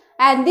Tripura.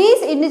 And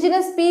these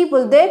indigenous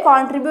people, they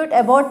contribute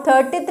about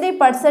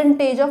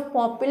 33% of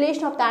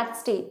population of that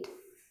state.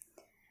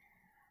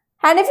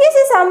 And if you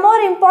see some more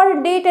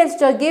important details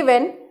which are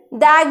given,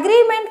 the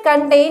agreement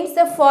contains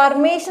the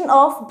formation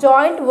of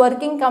joint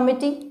working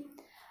committee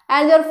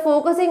and they are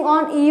focusing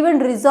on even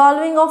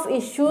resolving of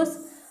issues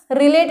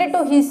related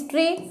to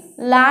history,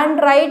 land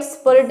rights,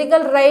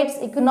 political rights,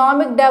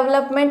 economic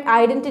development,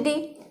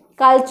 identity,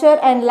 culture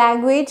and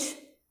language.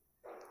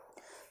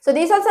 So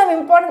these are some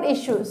important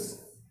issues.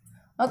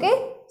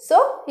 Okay,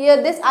 so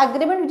here this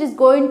agreement which is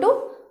going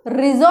to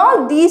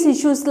resolve these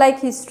issues like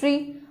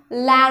history,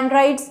 land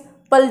rights,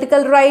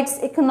 political rights,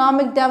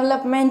 economic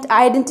development,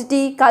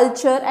 identity,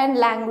 culture and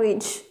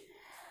language.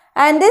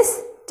 And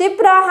this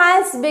Tripura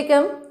has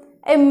become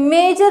a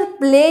major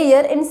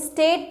player in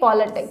state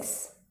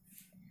politics.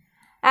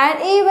 And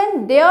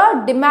even they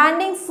are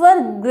demanding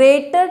for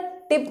greater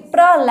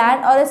Tripura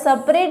land or a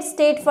separate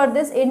state for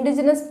this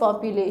indigenous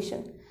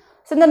population.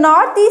 So in the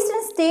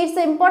northeastern states,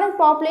 the important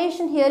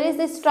population here is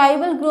these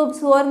tribal groups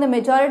who are in the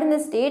majority in the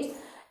states.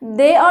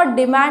 They are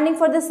demanding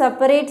for the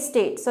separate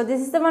state. So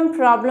this is the one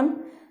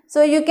problem.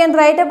 So you can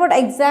write about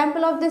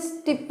example of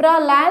this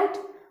Tripura land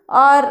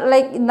or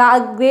like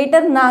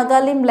Greater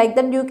Nagalim, like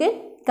that you can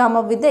come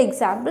up with the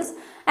examples.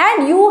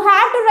 And you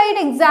have to write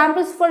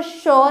examples for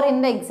sure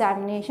in the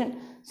examination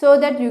so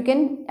that you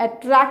can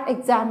attract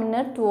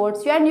examiner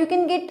towards you and you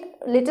can get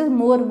little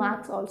more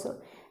marks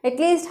also. At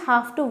least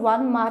half to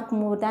 1 mark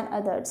more than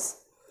others.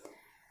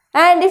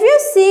 And if you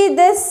see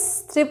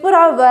this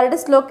Tripura, where it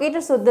is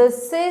located, so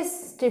this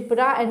is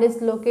Tripura and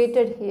is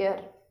located here.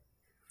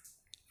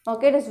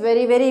 Okay, it is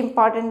very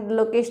important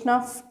location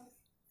of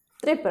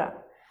Tripura.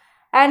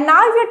 And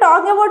now if you are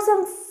talking about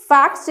some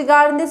facts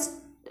regarding this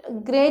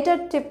Greater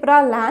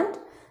Tripura land,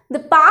 the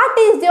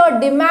parties, they are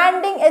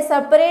demanding a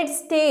separate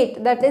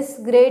state, that is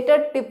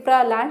Greater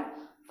Tripura land,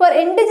 for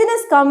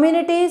indigenous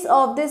communities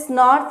of this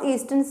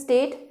northeastern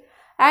state.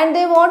 And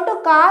they want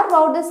to carve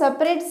out the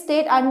separate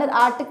state under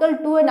Article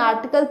 2 and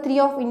Article 3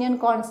 of Indian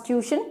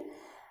Constitution.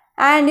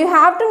 And you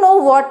have to know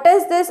what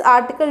is this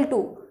Article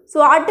 2.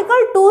 So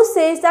Article 2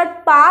 says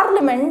that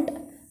Parliament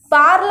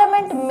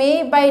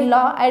may by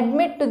law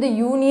admit to the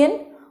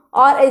Union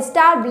or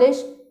establish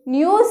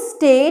new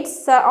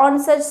states on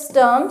such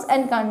terms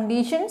and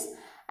conditions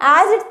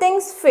as it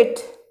thinks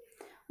fit.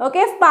 Okay,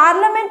 if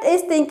Parliament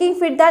is thinking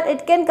fit that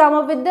it can come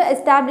up with the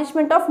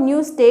establishment of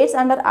new states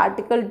under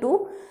Article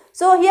 2.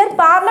 So here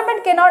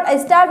Parliament cannot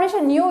establish a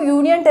new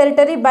union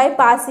territory by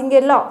passing a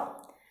law.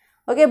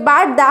 Okay,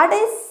 but that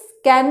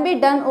can be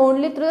done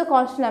only through the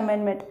constitutional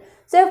amendment.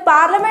 So if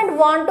Parliament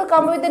want to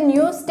come with a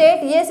new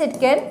state, yes it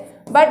can.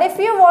 But if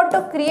you want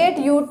to create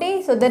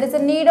UT, so there is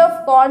a need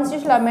of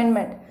constitutional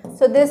amendment.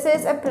 So this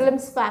is a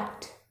prelims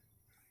fact.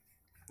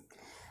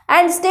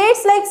 And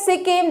states like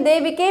Sikkim, they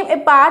became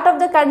a part of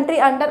the country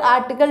under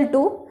Article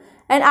 2.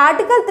 And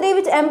Article 3,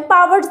 which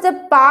empowers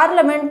the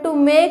Parliament to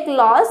make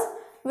laws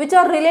which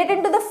are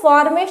related to the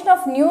formation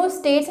of new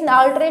states and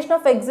alteration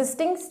of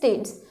existing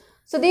states.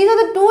 So these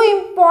are the two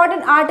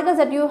important articles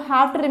that you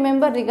have to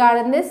remember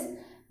regarding this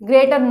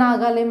Greater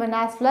Nagaland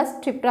as well as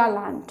Tripura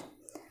land.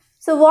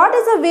 So what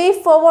is the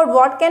way forward?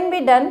 What can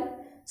be done?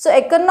 So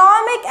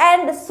economic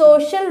and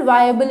social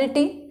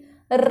viability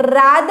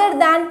rather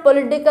than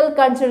political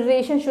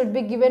consideration should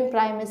be given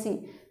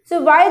primacy.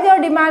 So why they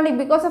are demanding?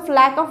 Because of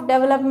lack of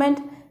development,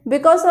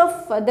 because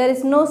of there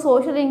is no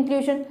social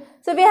inclusion.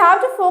 So we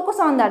have to focus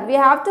on that. We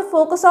have to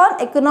focus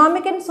on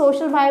economic and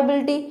social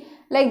viability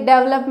like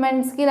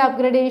development, skill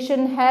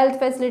upgradation, health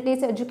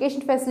facilities,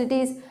 education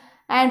facilities,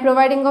 and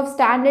providing of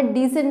standard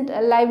decent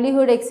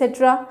livelihood,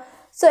 etc.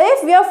 So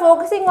if we are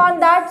focusing on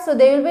that, so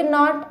they will be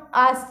not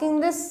asking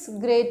this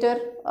greater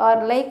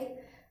or like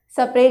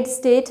separate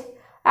state,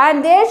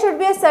 and there should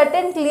be a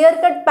certain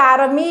clear-cut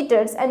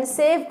parameters and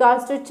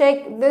safeguards to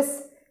check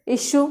this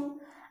issue.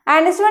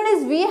 And this one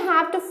is we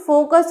have to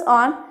focus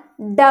on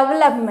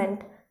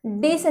development,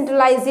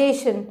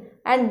 decentralization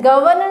and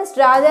governance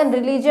rather than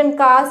religion,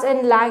 caste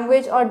and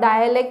language or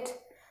dialect.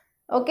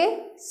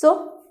 Okay,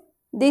 so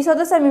these are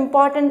the some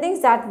important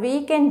things that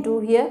we can do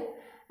here.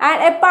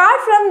 And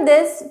apart from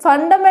this,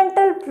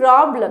 fundamental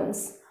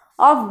problems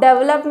of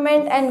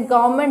development and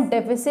government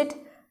deficit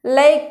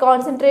like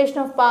concentration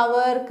of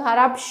power,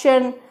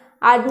 corruption,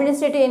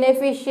 administrative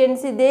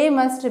inefficiency, they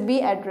must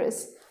be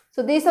addressed.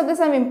 So these are the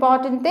some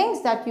important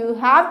things that you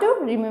have to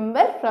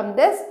remember from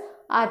this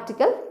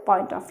article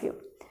point of view.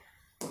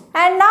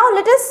 And now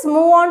let us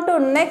move on to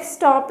next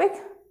topic.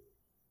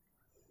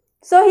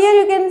 So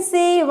here you can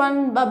see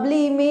one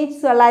bubbly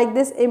image, so like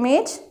this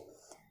image.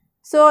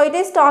 So it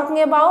is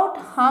talking about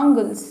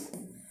hangulls.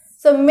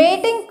 So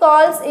mating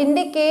calls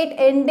indicate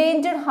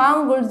endangered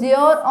hangulls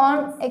are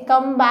on a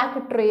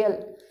comeback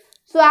trail.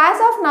 So as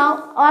of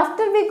now,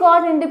 after we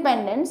got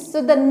independence,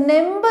 so the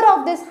number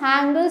of these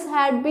hangulls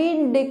had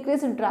been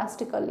decreased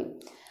drastically.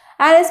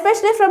 And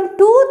especially from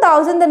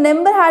 2000, the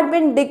number had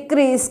been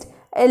decreased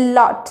a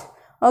lot.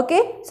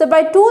 Okay, so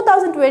by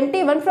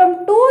 2021,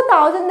 from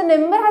 2000 the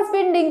number has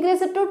been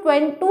increased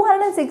to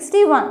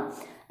 261.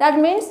 That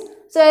means,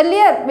 so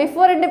earlier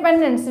before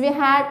independence we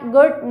had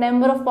good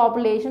number of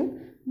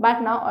population,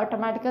 but now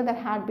automatically that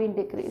had been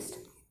decreased.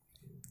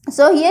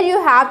 So here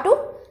you have to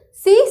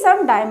see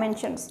some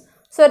dimensions.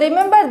 So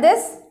remember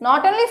this,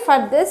 not only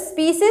for this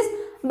species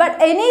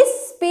but any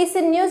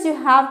species news you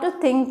have to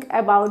think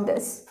about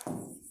this,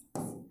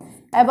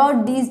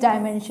 about these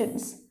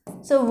dimensions.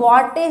 So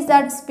what is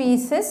that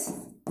species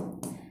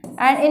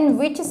and in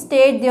which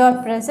state they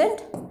are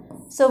present?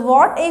 So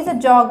what is the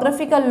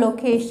geographical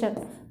location,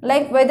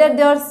 like whether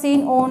they are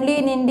seen only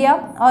in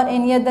India or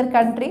any other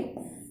country.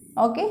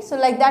 Okay, so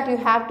like that you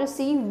have to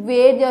see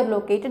where they are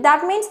located.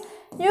 That means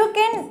you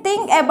can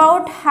think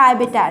about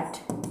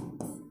habitat.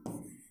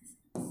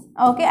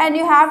 Okay, and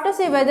you have to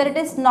see whether it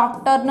is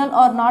nocturnal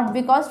or not,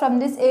 because from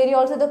this area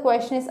also the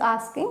question is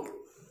asking.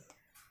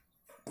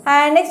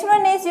 And next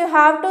one is you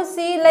have to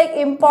see like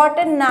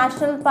important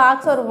national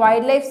parks or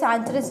wildlife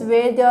sanctuaries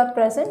where they are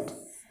present,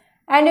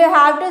 and you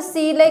have to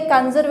see like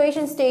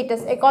conservation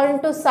status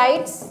according to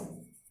sites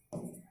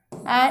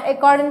and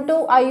according to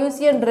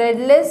IUCN Red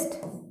List,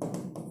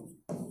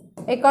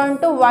 according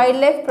to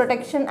Wildlife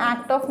Protection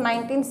Act of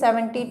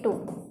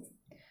 1972.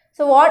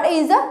 So what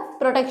is the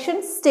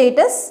protection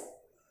status?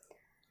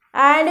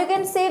 And you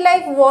can see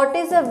like what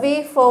is the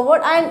way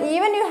forward, and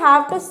even you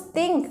have to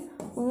think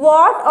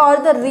what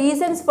are the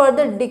reasons for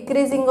the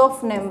decreasing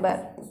of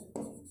number.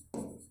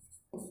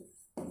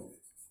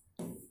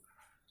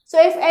 So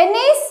if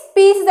any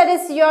species that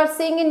is you are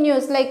seeing in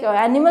news like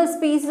animal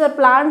species or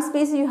plant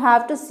species, you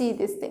have to see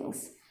these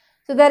things.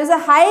 So there is a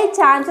high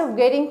chance of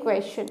getting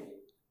question.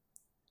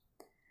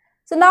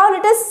 So now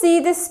let us see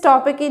this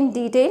topic in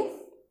detail.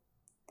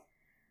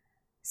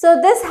 So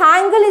this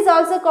hangle is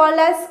also called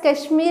as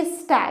Kashmir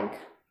stag.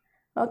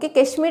 Okay,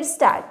 Kashmir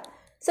stag.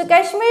 So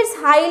Kashmir is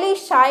highly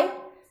shy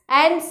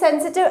and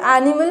sensitive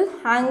animal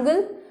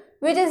hangle,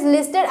 which is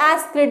listed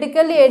as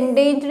critically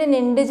endangered in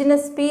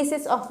indigenous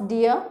species of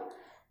deer.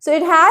 So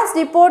it has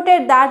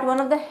reported that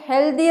one of the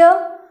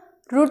healthier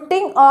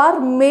rooting or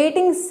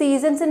mating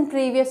seasons in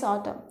previous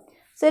autumn.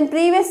 So in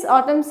previous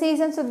autumn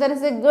season, so there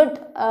is a good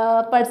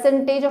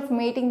percentage of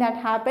mating that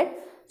happened,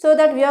 so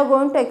that we are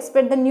going to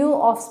expect the new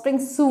offspring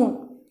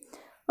soon.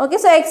 Okay,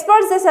 so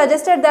experts they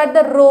suggested that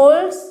the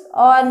rolls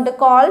and the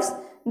calls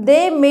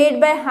they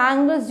made by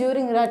hangles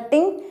during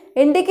rutting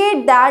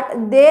indicate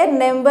that their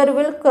number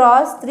will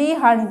cross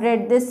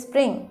 300 this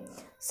spring.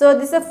 So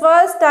this is the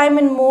first time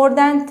in more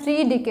than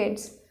 3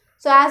 decades.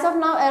 So as of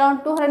now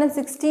around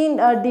 216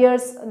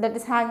 deers, that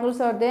is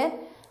hangles, are there.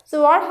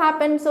 So what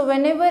happens, so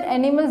whenever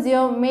animals they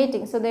are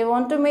mating, so they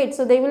want to mate,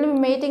 so they will be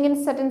mating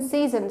in certain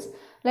seasons,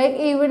 like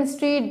even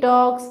street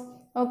dogs,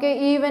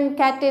 okay, even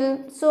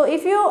cattle. So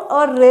if you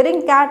are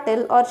rearing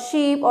cattle or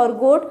sheep or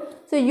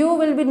goat, so you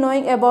will be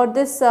knowing about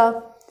this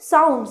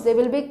sounds, they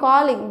will be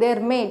calling their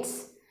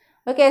mates.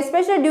 Okay,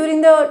 especially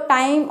during the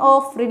time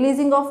of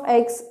releasing of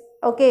eggs,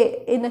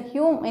 okay, in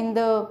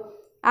the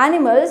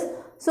animals,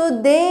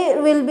 so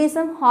there will be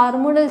some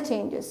hormonal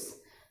changes.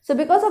 So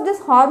because of this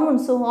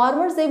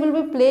hormones, they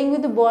will be playing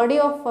with the body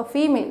of a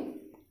female.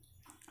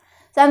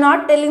 So I am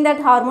not telling that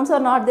hormones are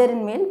not there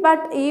in male,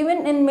 but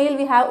even in male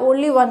we have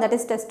only one, that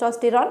is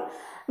testosterone.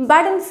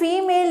 But in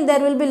female there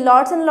will be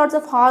lots and lots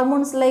of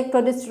hormones like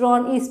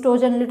progesterone,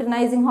 estrogen,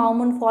 luteinizing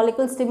hormone,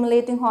 follicle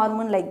stimulating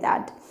hormone, like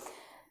that.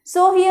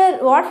 So here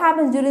what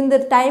happens during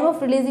the time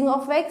of releasing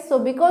of eggs, so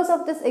because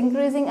of this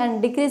increasing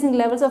and decreasing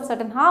levels of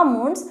certain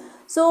hormones,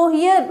 so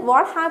here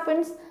what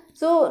happens,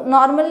 so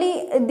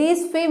normally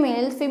these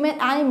female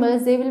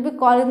animals, they will be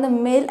calling the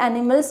male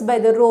animals by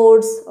the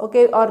roads,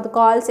 okay, or the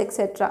calls,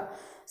 etc.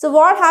 So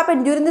what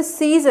happened during the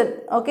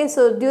season, okay,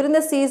 so during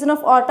the season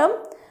of autumn,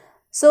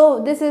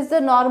 so this is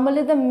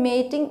normally the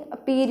mating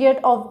period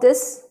of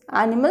this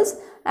animals,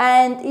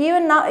 and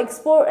even now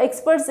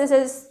experts this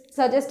is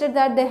suggested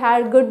that they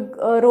had good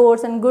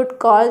roars and good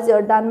calls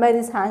done by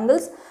these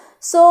hangles.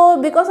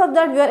 So because of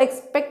that we are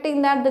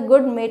expecting that the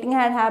good mating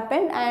had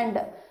happened,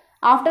 and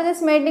after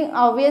this mating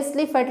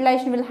obviously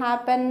fertilization will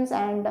happen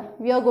and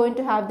we are going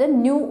to have the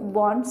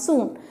newborn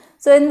soon.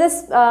 So in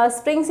this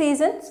spring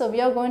season, so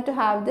we are going to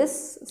have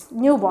this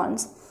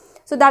newborns.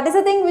 So that is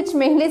the thing which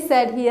mainly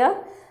said here.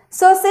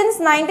 So since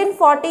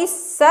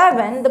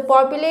 1947 the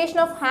population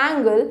of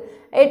Hangal,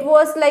 it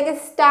was like a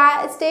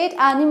state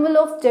animal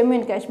of Jammu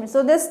and Kashmir.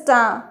 So this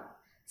stag,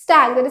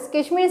 that is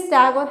Kashmir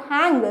stag or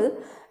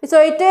Hangal, so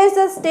it is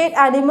the state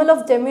animal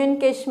of Jammu and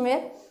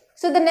Kashmir.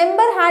 So the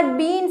number had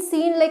been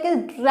seen like a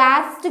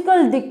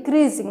drastical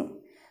decreasing.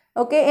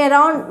 Okay,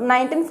 around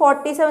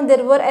 1947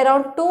 there were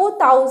around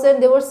 2000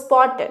 they were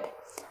spotted,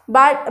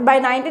 but by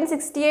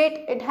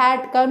 1968 it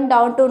had come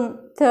down to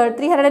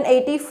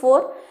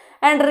 384,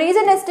 and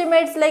recent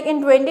estimates like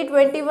in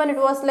 2021 it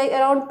was like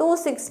around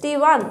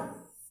 261,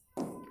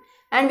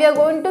 and we are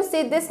going to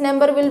see this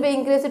number will be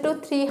increased to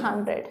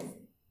 300.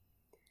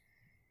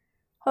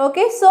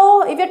 Okay,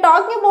 so if you are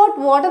talking about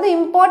what are the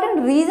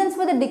important reasons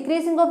for the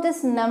decreasing of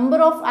this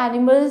number of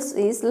animals,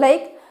 is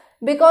like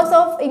because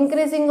of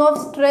increasing of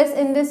stress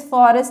in these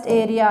forest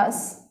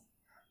areas,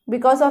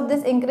 because of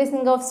this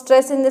increasing of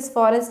stress in these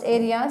forest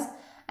areas,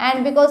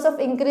 and because of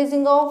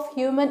increasing of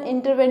human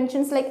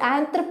interventions like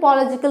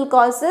anthropological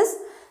causes.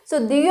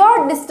 So they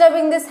are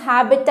disturbing this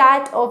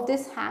habitat of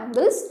these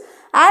Hangals.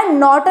 And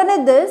not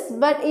only this,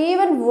 but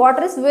even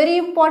water is very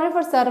important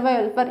for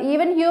survival. For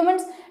even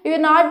humans, if you are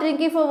not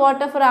drinking for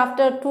water for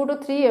after 2 to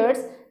 3 years,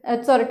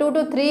 2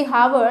 to 3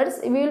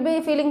 hours, you will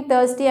be feeling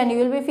thirsty and you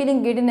will be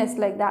feeling giddiness,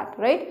 like that,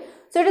 right?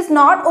 So it is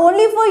not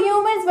only for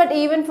humans but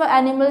even for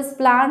animals,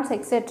 plants,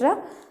 etc.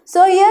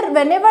 So here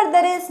whenever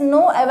there is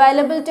no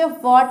availability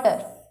of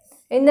water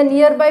in the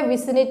nearby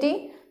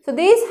vicinity, so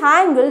these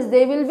Hangals,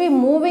 they will be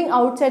moving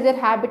outside their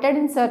habitat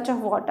in search of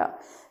water.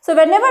 So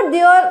whenever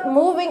they are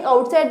moving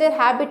outside their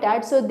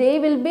habitat, so they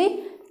will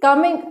be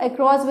coming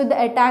across with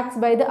the attacks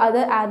by the other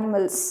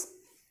animals.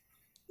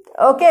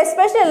 Okay,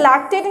 especially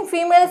lactating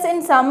females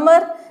in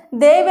summer,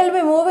 they will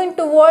be moving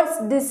towards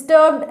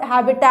disturbed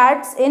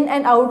habitats in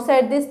and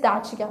outside this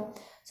Dachigam.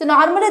 So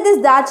normally this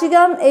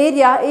Dachigam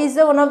area is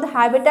one of the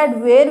habitat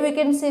where we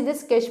can see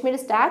this Kashmir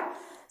stag.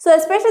 So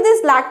especially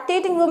this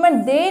lactating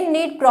women, they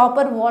need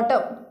proper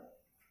water.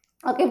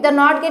 Okay, if they are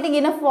not getting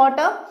enough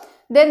water,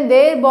 then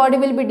their body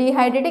will be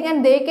dehydrating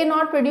and they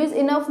cannot produce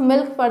enough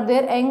milk for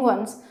their young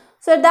ones.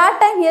 So at that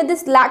time here,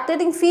 this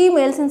lactating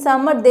females in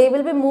summer, they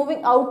will be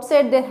moving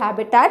outside their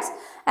habitats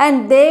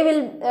and they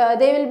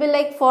will be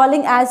like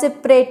falling as a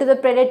prey to the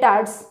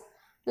predators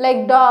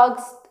like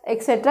dogs,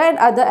 etc. and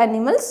other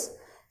animals.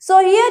 So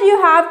here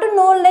you have to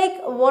know like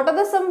what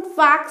are some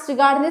facts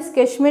regarding this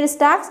Kashmir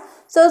stags.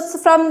 So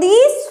from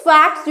these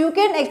facts you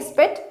can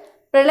expect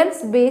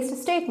prelims based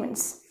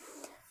statements.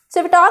 So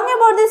if we are talking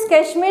about this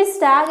Kashmir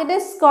stag, it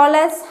is called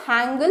as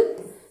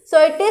Hangal. So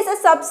it is a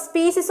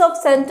subspecies of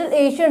Central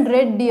Asian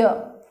red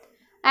deer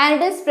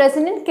and it is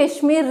present in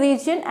Kashmir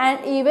region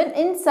and even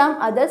in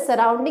some other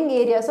surrounding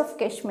areas of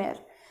Kashmir.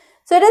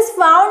 So it is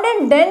found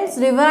in dense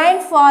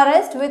riverine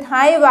forest with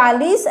high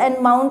valleys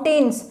and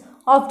mountains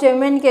of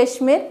Jammu and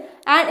Kashmir,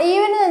 and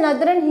even in the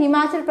northern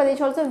Himachal Pradesh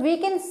also we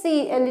can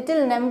see a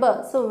little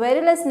number. So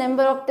very less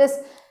number of this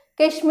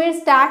Kashmir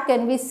stag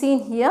can be seen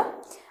here.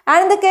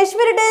 And in the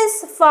Kashmir it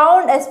is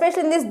found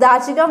especially in this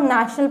Dachigam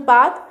National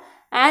Park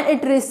and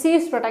it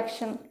receives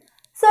protection.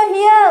 So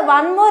here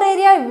one more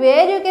area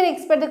where you can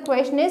expect the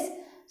question is,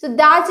 so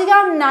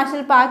Dachigam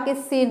National Park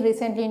is seen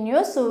recently in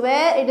news, so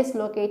where it is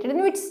located,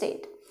 in which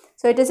state?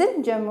 So it is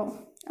in Jammu.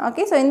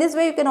 Okay, so in this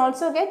way you can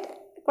also get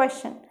a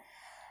question.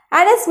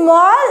 And a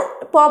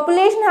small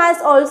population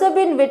has also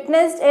been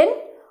witnessed in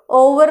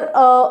over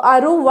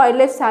Aru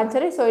Wildlife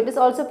Sanctuary, so it is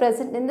also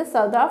present in the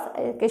south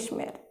of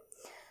Kashmir.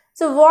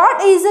 So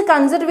what is the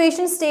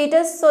conservation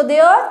status? So they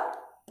are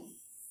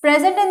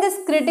present in this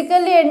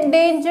critically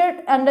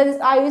endangered under this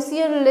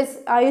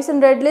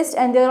IUCN Red List,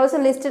 and they are also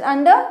listed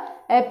under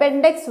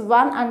Appendix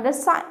 1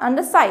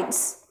 under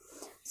Science.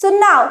 So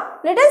now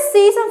let us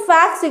see some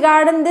facts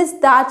regarding this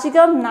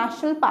Dachigam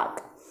National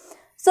Park.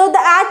 So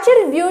the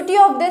actual beauty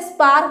of this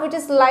park, which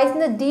is lies in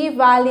the deep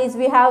valleys,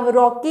 we have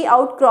rocky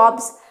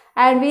outcrops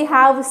and we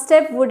have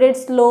steppe wooded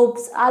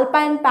slopes,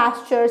 alpine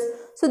pastures.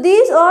 So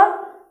these all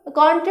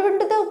contribute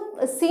to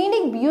the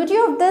scenic beauty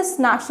of this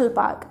national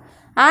park,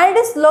 and it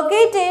is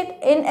located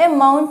in a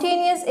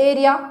mountainous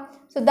area.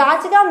 So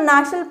Dachigam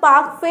National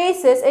Park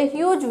faces a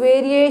huge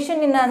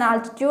variation in an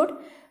altitude,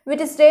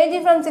 which is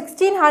ranging from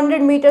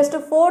 1600 meters to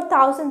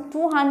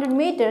 4200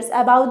 meters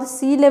above the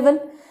sea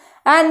level.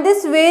 And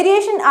this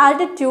variation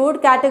altitude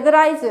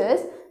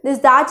categorizes this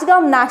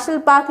Dachigam National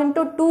Park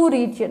into two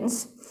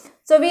regions.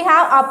 So we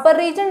have upper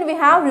region, we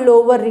have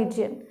lower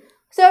region.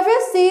 So if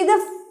you see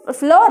the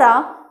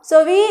flora,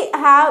 so we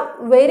have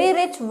very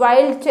rich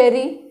wild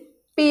cherry,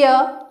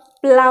 pear,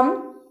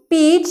 plum,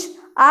 peach,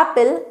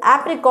 apple,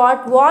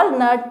 apricot,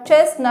 walnut,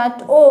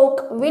 chestnut,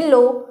 oak,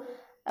 willow,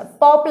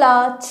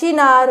 poplar,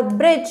 chinar,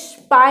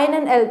 birch, pine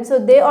and elm. So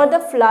they are the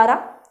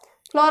flora.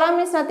 Flora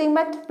means nothing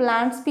but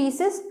plant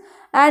species.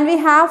 And we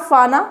have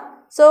fauna.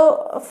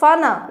 So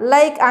fauna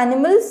like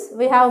animals,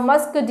 we have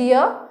musk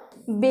deer,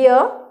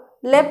 bear,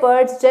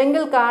 leopards,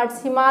 jungle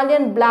cats,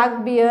 Himalayan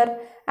black bear,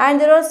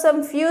 and there are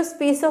some few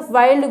species of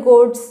wild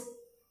goats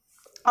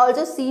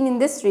also seen in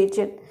this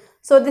region.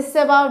 So this is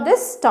about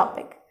this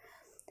topic.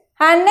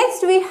 And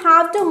next we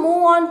have to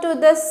move on to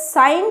the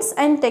science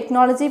and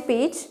technology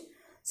page.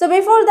 So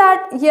before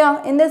that, here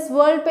in this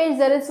world page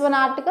there is one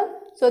article.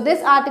 So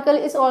this article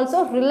is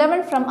also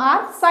relevant from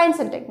our science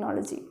and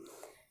technology.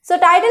 So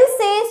title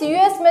says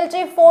US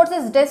military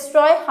forces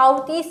destroy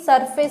Houthi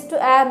surface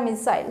to air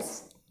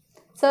missiles.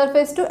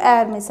 Surface to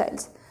air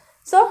missiles.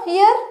 So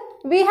here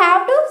we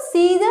have to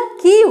see the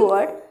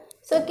keyword.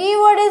 So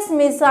keyword is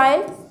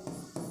missile.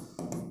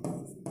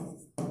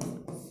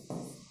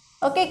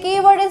 Okay,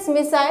 keyword is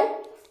missile.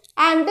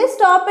 And this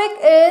topic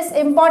is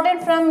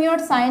important from your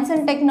science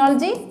and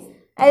technology,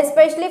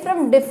 especially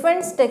from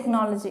defense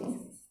technology.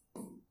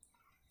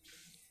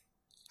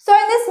 So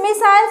in this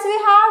missiles we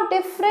have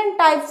different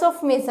types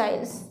of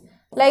missiles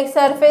like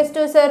surface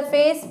to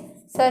surface,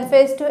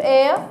 surface to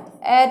air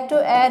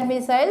to air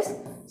missiles.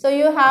 So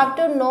you have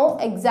to know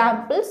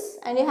examples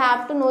and you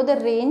have to know the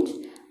range.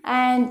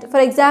 And for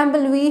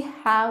example, we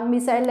have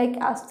missile like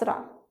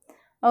Astra.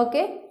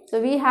 Okay,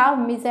 so we have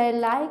missile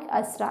like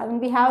Astra and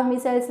we have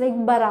missiles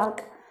like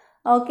Barak.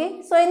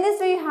 Okay, so in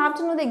this way you have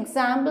to know the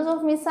examples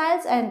of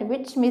missiles and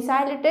which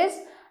missile it is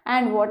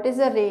and what is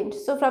the range.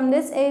 So from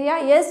this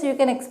area, yes, you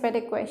can expect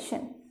a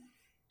question.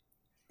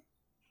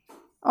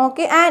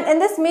 Okay, and in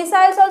this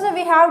missiles also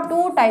we have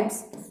two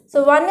types.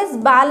 So one is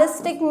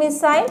ballistic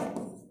missile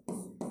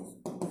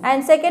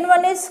and second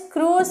one is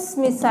cruise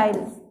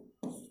missile.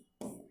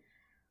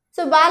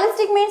 So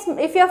ballistic means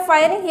if you are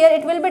firing here,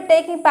 it will be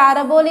taking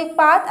parabolic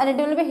path and it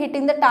will be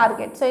hitting the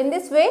target. So in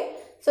this way,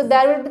 so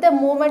there will be the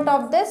movement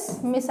of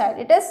this missile.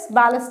 It is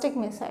ballistic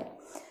missile.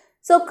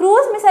 So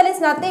cruise missile is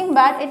nothing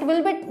but it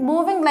will be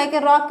moving like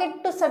a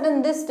rocket to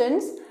certain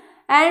distance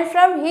and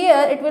from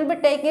here it will be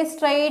taking a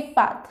straight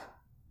path.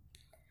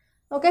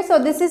 Okay, so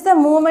this is the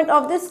movement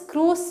of this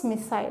cruise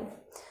missile.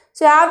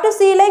 So you have to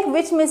see like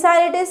which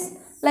missile it is,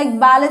 like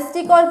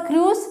ballistic or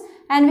cruise,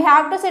 and we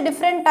have to say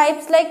different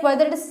types like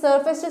whether it is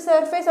surface to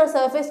surface or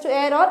surface to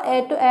air or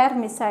air to air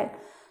missile.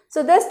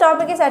 So this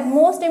topic is at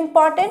most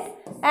important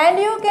and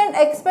you can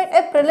expect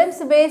a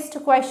prelims based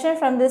question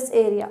from this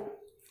area.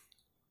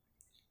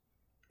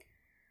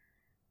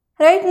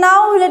 Right,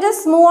 now let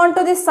us move on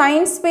to the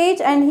science page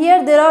and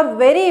here there are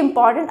very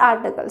important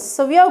articles.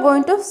 So we are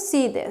going to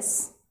see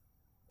this.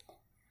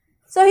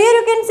 So here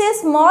you can see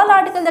a small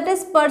article that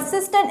is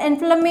persistent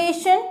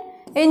inflammation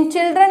in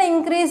children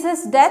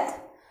increases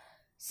death.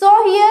 So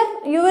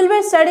here you will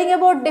be studying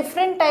about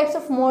different types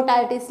of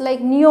mortalities like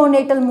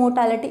neonatal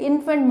mortality,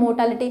 infant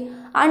mortality,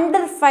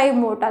 under 5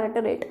 mortality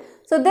rate.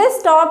 So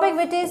this topic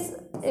which is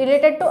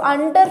related to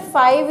under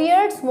 5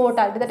 years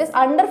mortality, that is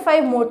under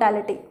 5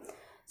 mortality.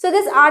 So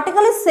this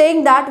article is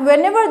saying that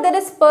whenever there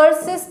is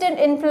persistent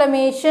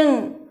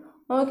inflammation,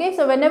 okay,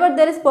 so whenever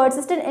there is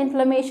persistent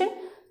inflammation,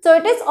 so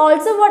it is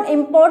also one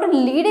important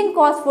leading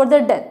cause for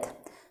the death.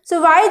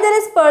 So why there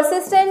is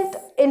persistent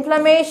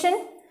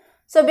inflammation?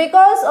 So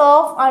because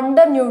of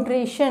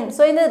undernutrition.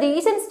 So in the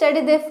recent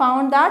study they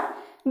found that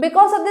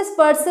because of this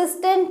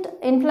persistent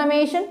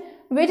inflammation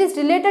which is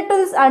related to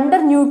this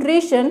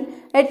undernutrition,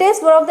 it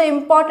is one of the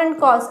important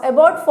cause.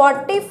 About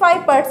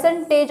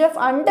 45% of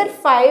under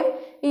 5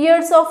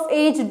 years of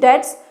age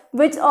deaths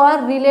which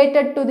are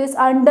related to this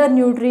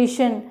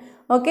undernutrition.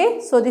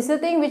 Okay, so this is the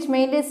thing which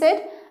mainly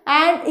said.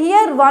 And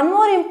here one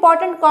more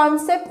important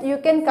concept you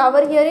can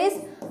cover here is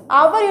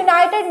our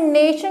United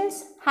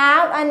Nations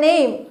have an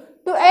aim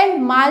to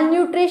end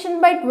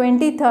malnutrition by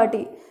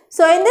 2030.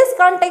 So in this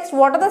context,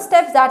 what are the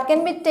steps that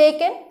can be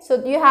taken?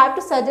 So you have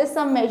to suggest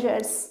some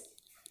measures.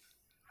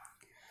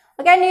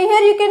 Okay, and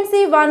here you can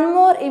see one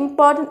more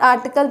important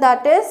article,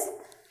 that is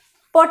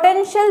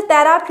potential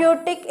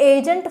therapeutic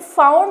agent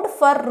found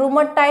for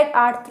rheumatoid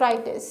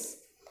arthritis.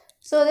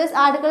 So this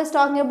article is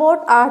talking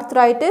about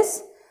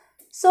arthritis.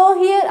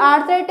 So here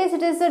arthritis,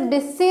 it is a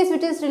disease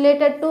which is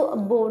related to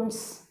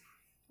bones.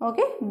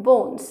 Okay,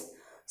 bones.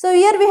 So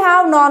here we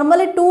have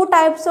normally two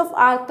types of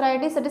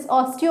arthritis, that is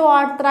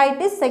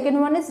osteoarthritis, second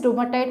one is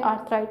rheumatoid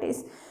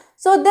arthritis.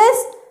 So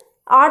this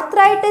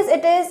arthritis,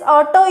 it is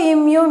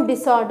autoimmune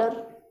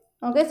disorder.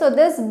 Okay, so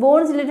this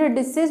bones related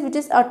disease which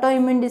is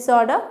autoimmune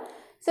disorder.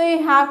 So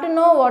you have to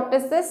know what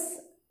is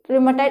this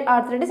rheumatoid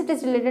arthritis. It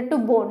is related to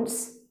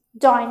bones,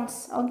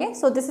 joints. Okay,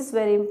 so this is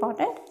very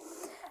important.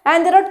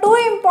 And there are two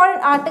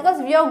important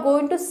articles, we are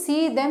going to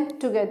see them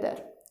together.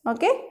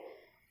 Okay.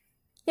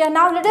 Yeah,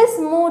 now let us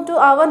move to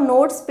our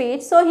notes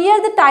page. So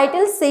here the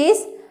title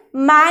says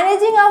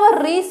managing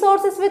our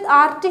resources with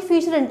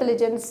artificial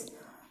intelligence.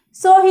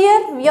 So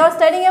here we are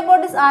studying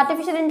about this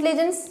artificial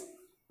intelligence,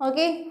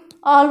 okay,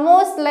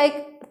 almost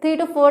like 3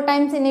 to 4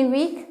 times in a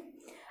week.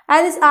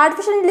 And this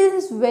artificial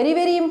intelligence is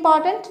very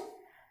important.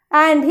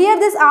 And here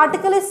this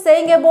article is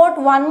saying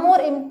about one more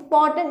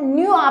important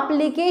new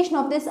application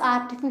of this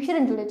artificial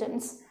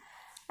intelligence.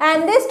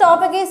 And this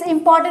topic is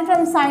important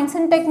from science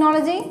and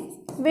technology,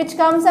 which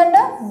comes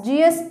under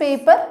GS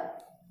paper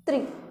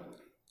 3.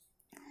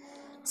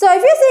 So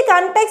if you see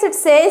context, it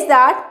says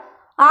that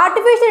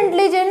artificial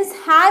intelligence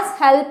has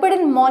helped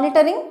in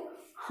monitoring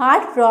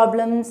heart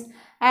problems,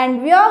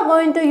 and we are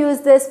going to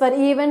use this for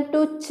even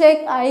to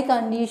check eye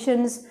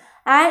conditions,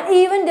 and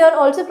even they are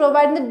also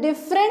providing the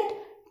different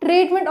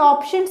treatment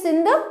options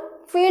in the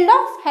field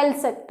of health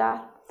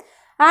sector.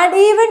 And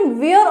even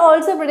we are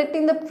also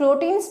predicting the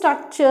protein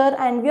structure,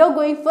 and we are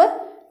going for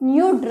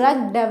new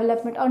drug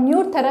development or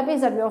new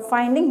therapies that we are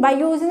finding by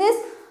using this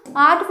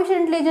artificial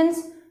intelligence.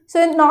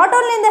 So not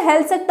only in the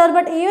health sector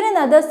but even in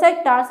other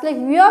sectors, like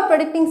we are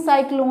predicting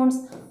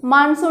cyclones,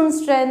 monsoon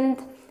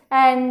strength,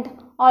 and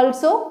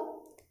also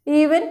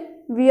even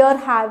we are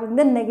having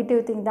the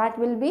negative thing that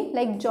will be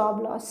like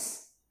job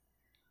loss.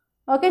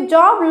 Okay,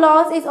 job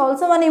loss is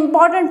also one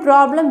important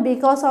problem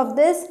because of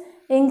this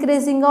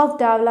increasing of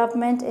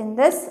development in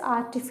this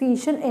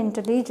artificial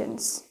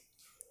intelligence.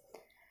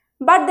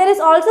 But there is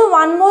also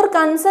one more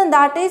concern,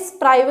 that is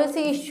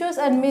privacy issues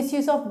and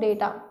misuse of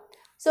data.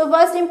 So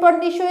first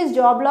important issue is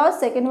job loss,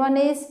 second one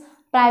is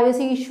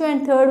privacy issue,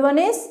 and third one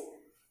is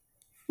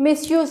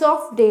misuse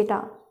of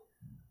data.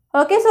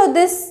 Okay, so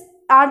this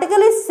article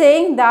is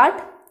saying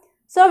that,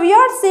 so we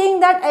are seeing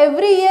that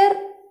every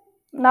year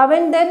now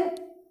and then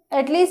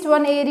at least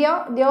one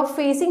area they are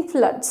facing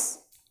floods.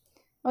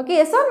 Okay,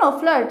 yes or no,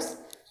 floods.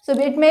 So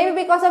it may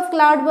be because of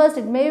cloudburst,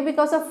 it may be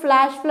because of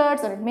flash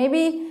floods, or it may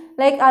be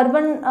like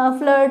urban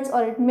floods,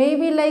 or it may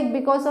be like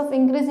because of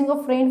increasing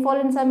of rainfall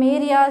in some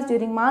areas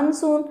during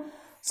monsoon.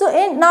 So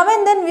now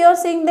and then we are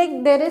seeing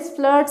like there is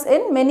floods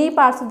in many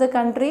parts of the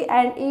country,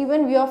 and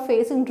even we are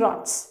facing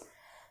droughts.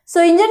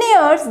 So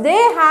engineers, they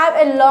have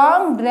a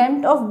long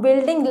dreamt of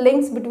building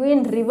links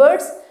between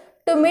rivers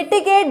to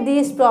mitigate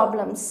these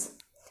problems.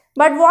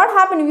 But what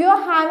happened, we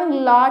are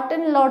having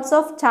lots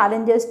of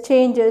challenges,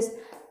 changes,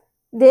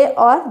 they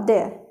are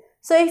there.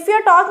 So if you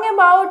are talking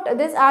about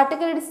this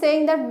article, it is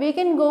saying that we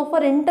can go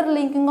for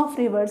interlinking of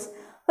rivers.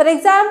 For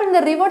example, in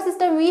the river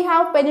system, we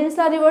have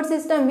Peninsular river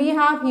system, we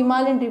have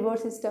Himalayan river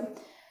system.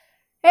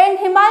 In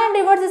Himalayan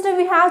river system,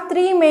 we have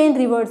 3 main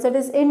rivers, that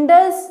is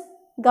Indus,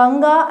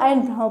 Ganga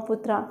and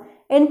Brahmaputra.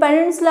 In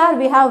Peninsular,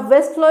 we have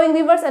west flowing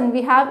rivers and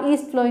we have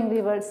east flowing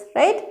rivers,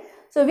 right?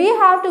 So we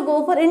have to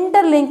go for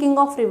interlinking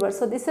of rivers.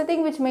 So this is the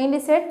thing which mainly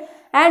said,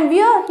 and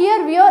we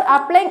are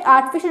applying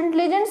artificial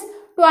intelligence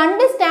to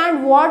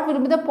understand what will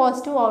be the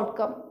positive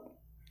outcome.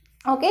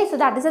 Okay, so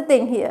that is the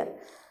thing here.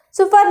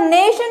 So for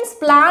nations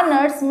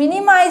planners,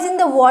 minimizing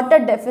the water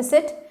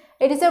deficit,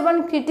 it is a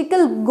one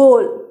critical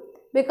goal,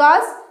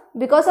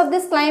 because of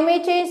this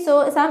climate change.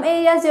 So some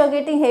areas you are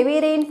getting heavy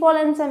rainfall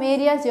and some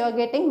areas you are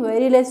getting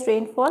very less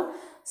rainfall.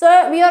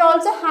 So we are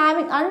also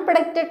having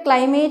unpredicted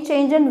climate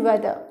change and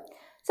weather.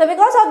 So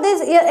because of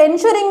this,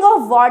 ensuring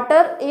of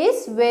water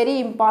is very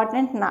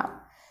important now.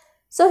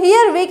 So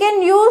here we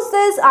can use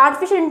this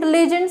artificial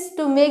intelligence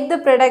to make the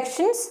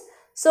predictions.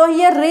 So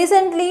here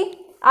recently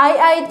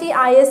IIT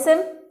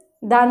ISM,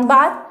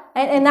 Dhanbad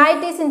and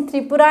NITs in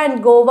Tripura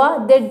and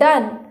Goa, they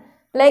done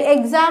like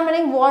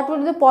examining what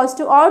would be the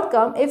positive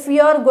outcome if we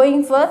are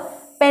going for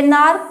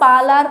Pennar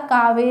Palar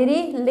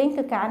Kaveri link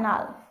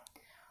canal.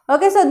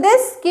 Okay, so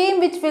this scheme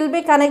which will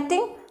be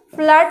connecting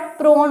flood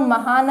prone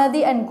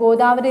Mahanadi and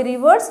Godavari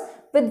rivers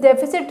with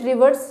deficit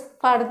rivers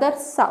further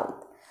south.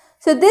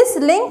 So this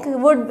link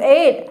would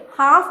aid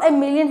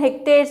 500,000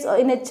 hectares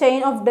in a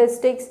chain of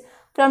districts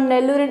from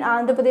Nellore in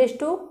Andhra Pradesh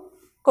to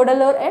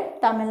Kodalur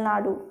and Tamil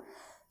Nadu.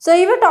 So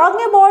if we are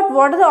talking about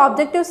what are the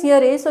objectives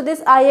here is, so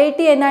this IIT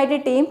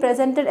NIT team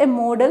presented a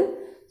model.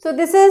 So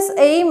this is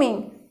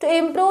aiming to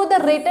improve the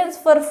returns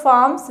for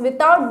farms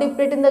without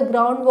depleting the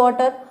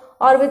groundwater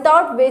or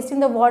without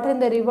wasting the water in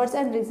the rivers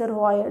and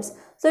reservoirs.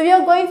 So we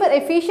are going for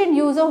efficient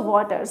use of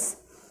waters.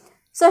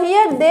 So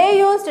here they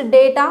used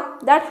data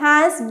that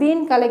has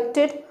been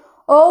collected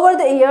over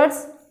the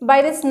years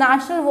by this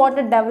National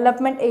Water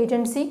Development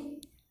Agency.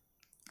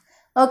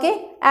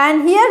 Okay,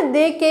 and here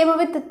they came up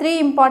with 3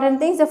 important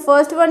things. The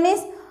first one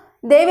is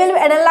they will be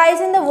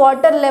analyzing the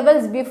water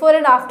levels before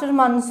and after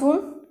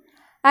monsoon,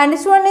 And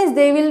this one is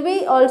they will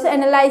be also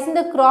analyzing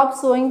the crop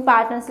sowing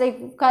patterns like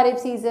Kharif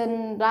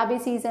season, Rabi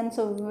season,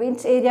 so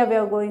which area we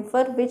are going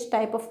for, which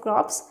type of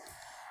crops.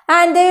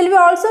 And they will be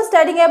also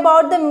studying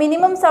about the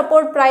minimum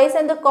support price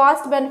and the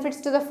cost benefits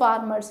to the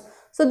farmers.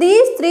 So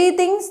these three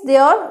things they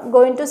are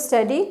going to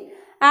study.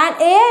 And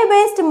AI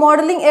based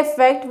modeling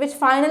effect, which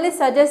finally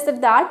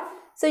suggested that,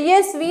 so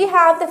yes, we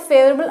have the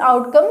favorable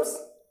outcomes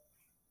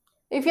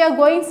if you are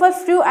going for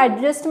few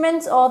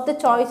adjustments of the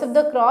choice of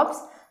the crops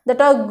that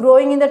are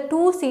growing in the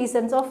 2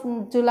 seasons of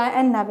July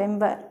and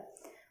November.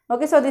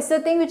 Okay, so this is the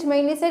thing which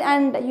mainly said,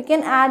 and you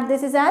can add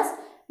this is as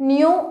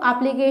new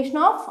application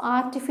of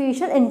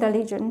artificial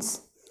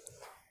intelligence.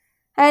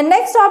 And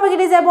next topic,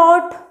 it is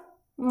about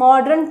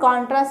modern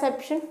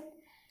contraception.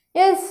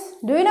 Yes,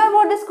 do you know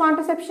about this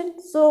contraception?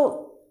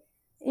 So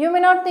you may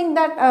not think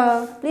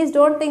that, please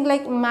don't think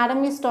like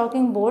madam is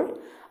talking bold,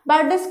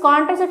 but this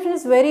contraception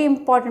is very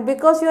important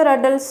because you are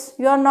adults,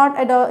 you are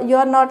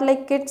not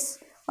like kids,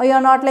 or you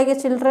are not like a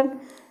children.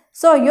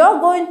 So you are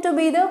going to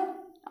be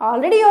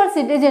already you are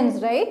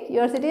citizens, right? You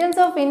are citizens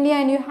of India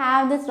and you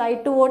have this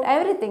right to vote,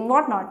 everything,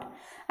 what not.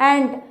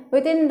 And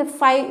within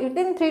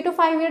 3 to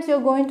 5 years you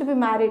are going to be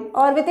married,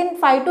 or within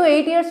 5 to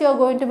 8 years you are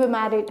going to be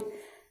married,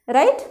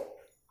 right?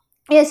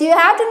 Yes, you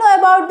have to know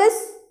about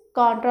this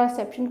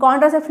contraception.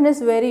 Contraception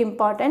is very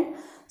important.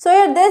 So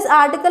here this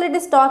article, it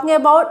is talking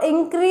about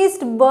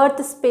increased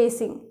birth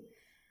spacing.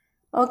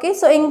 Okay,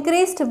 so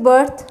increased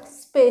birth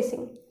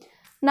spacing.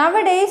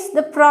 Nowadays,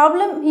 the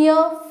problem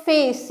here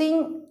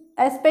facing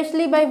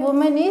especially by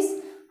women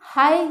is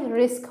high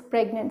risk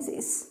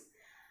pregnancies.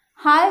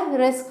 High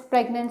risk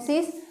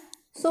pregnancies.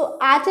 So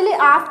actually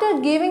after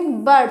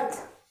giving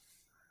birth,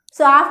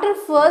 so after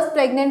first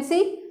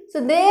pregnancy, so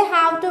they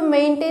have to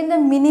maintain the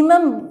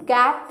minimum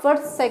gap for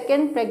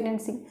second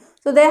pregnancy.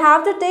 So they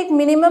have to take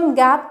minimum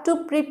gap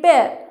to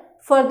prepare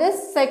for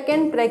this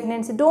second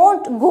pregnancy.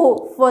 Don't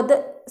go for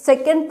the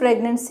second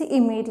pregnancy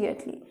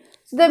immediately.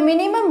 So the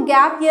minimum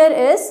gap here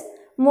is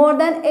more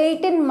than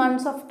 18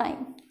 months of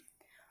time.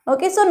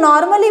 Okay, so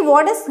normally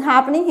what is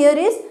happening here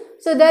is,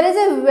 so there is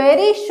a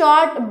very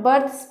short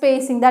birth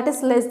spacing, that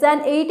is less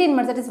than 18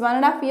 months, that is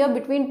 1.5 years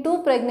between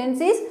 2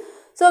 pregnancies.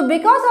 So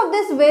because of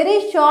this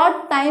very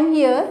short time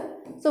here,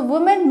 so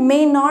women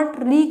may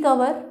not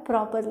recover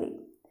properly.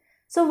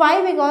 So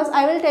why? Because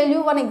I will tell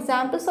you one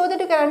example so that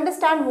you can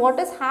understand what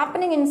is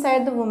happening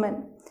inside the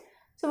woman.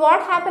 So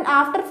what happened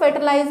after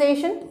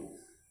fertilization?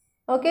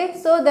 Okay,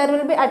 so there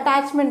will be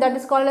attachment, that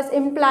is called as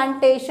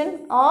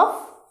implantation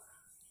of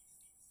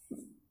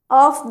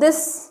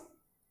this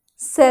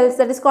cells,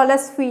 that is called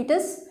as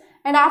fetus,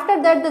 and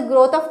after that the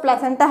growth of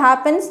placenta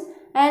happens,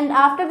 and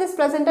after this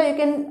placenta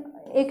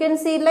you can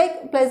see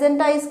like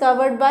placenta is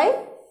covered by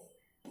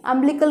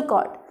umbilical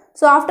cord.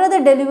 So after the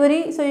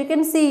delivery, so you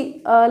can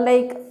see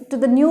like to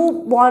the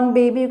newborn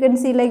baby, you can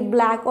see like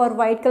black or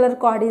white color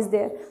cord is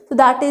there. So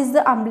that is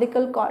the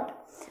umbilical cord.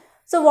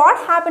 So what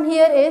happened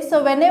here is,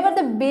 so whenever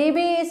the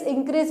baby is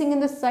increasing in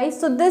the size,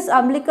 so this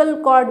umbilical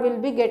cord will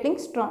be getting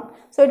strong.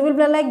 So it will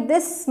be like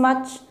this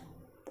much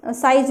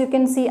size you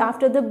can see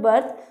after the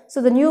birth.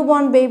 So the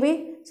newborn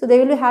baby, so they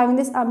will be having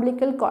this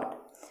umbilical cord.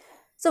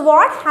 So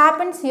what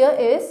happens here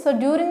is, so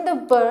during the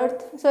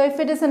birth, so if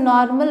it is a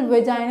normal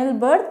vaginal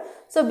birth,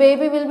 so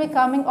baby will be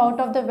coming out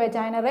of the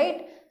vagina,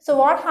 right? So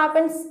what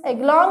happens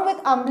along with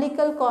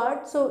umbilical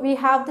cord, so we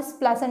have this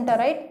placenta,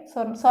 right?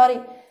 So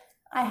sorry,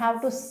 I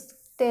have to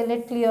tell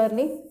it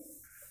clearly.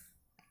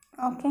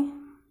 Okay,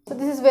 so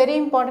this is very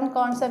important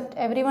concept,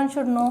 everyone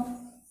should know.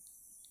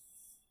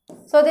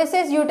 So this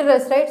is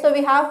uterus, right? So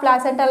we have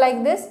placenta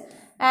like this,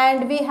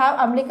 and we have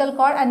umbilical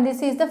cord, and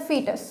this is the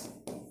fetus.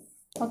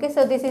 Okay,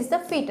 so this is the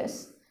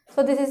fetus.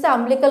 So this is the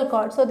umbilical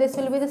cord. So this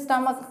will be the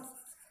stomach.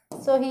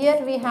 So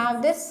here we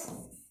have this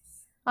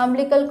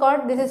umbilical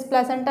cord. This is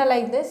placenta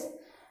like this.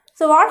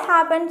 So what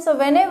happens? So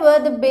whenever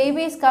the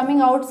baby is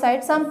coming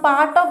outside, some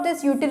part of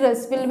this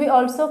uterus will be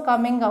also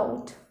coming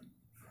out.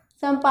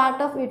 Some part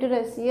of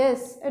uterus.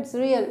 Yes, it's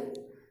real.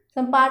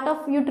 Some part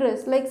of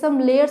uterus, like some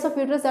layers of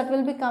uterus that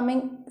will be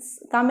coming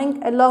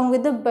along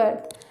with the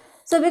birth.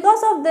 So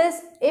because of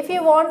this, if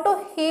you want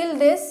to heal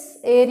this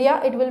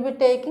area, it will be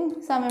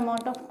taking some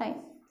amount of time.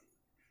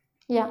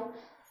 Yeah.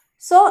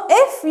 So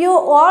if you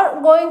are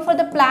going for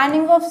the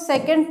planning of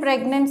second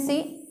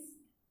pregnancy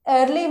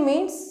early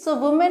means, so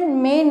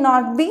women may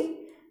not be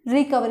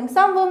recovering.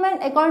 Some women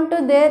according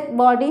to their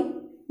body,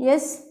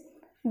 yes,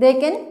 they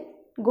can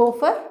go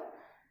for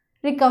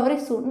recovery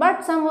soon.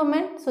 But some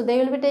women, so they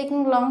will be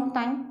taking long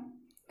time.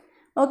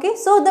 Okay,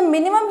 so the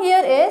minimum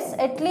here is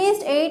at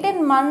least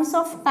 18 months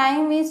of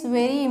time is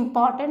very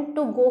important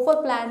to go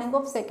for planning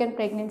of second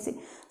pregnancy.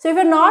 So if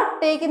you are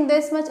not taking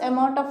this much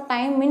amount of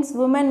time means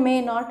women may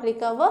not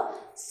recover,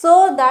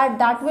 so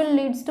that will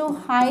leads to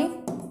high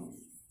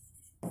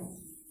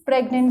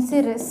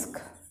pregnancy risk.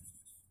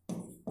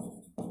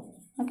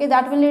 Okay,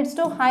 that will leads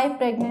to high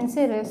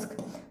pregnancy risk.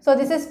 So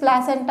this is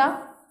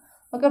placenta.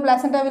 Okay,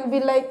 placenta will be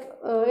like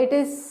it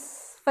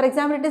is, for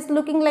example, it is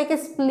looking like a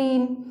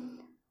spleen.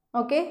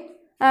 Okay.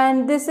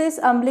 and this is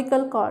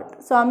umbilical cord.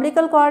 So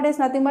umbilical cord is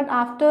nothing but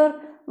after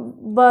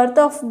birth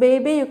of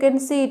baby, you can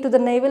see to the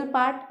navel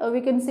part,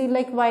 we can see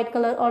like white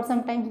color or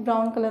sometimes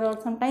brown color or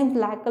sometimes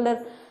black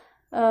color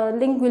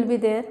link will be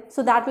there.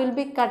 So that will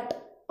be cut.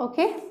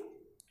 Okay.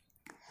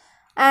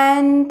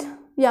 And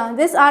yeah,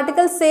 this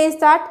article says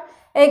that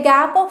a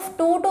gap of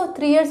 2 to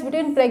 3 years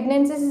between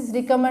pregnancies is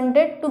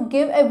recommended to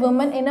give a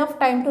woman enough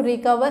time to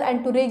recover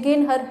and to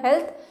regain her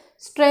health,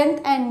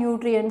 strength and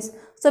nutrients.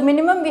 So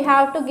minimum we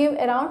have to give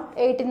around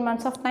 18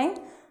 months of time.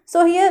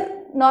 So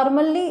here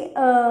normally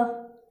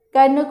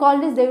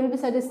gynecologists, they will be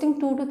suggesting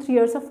 2 to 3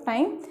 years of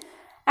time.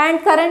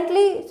 And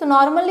currently, so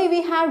normally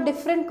we have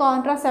different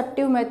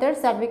contraceptive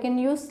methods that we can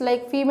use,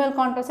 like female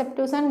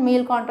contraceptives and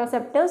male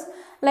contraceptives,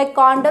 like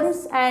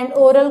condoms and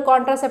oral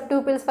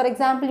contraceptive pills. For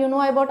example, you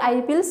know about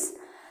I pills,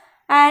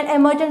 and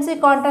emergency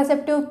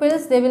contraceptive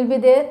pills, they will be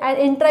there, and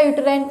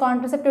intrauterine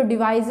contraceptive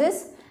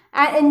devices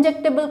and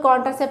injectable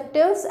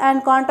contraceptives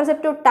and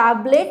contraceptive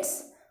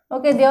tablets.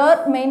 Okay, they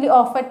are mainly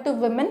offered to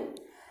women.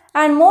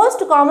 And most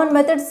common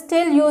methods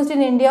still used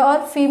in India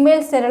are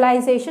female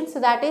sterilization. So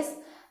that is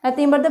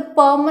nothing but the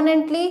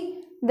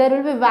permanently there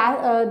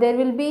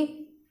will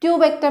be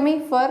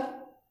tubectomy for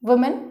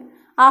women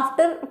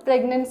after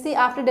pregnancy,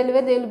 after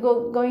delivery. They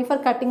will going for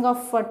cutting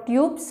of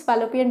tubes,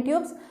 fallopian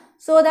tubes,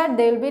 so that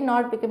they will be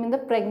not becoming the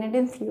pregnant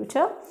in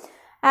future.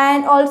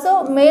 And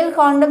also male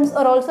condoms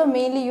are also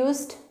mainly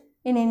used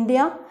in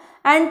India.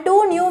 And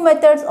 2 new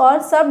methods are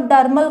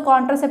subdermal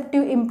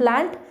contraceptive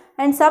implant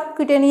and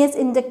subcutaneous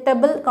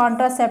injectable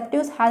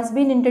contraceptives has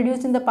been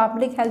introduced in the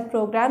public health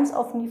programs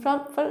of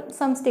for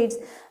some states.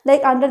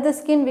 Like under the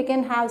skin we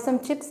can have some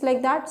chips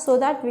like that, so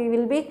that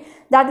will be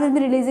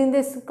releasing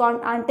this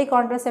contraceptive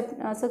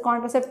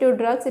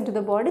drugs into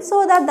the body,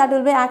 so that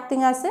will be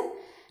acting as a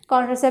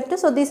contraceptive.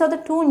 So these are the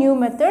 2 new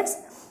methods,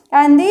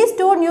 and these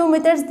 2 new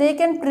methods, they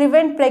can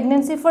prevent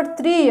pregnancy for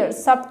 3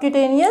 years,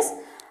 subcutaneous,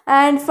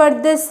 and for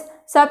this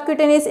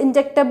subcutaneous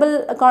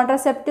injectable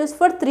contraceptives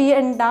for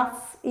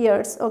 3.5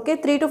 years. Okay,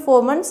 3 to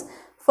 4 months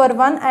for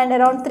one and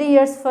around 3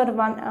 years for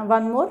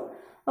one more.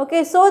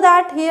 Okay, so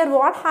that here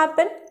what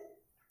happened,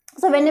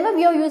 so whenever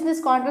we are using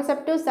these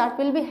contraceptives, that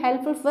will be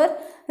helpful for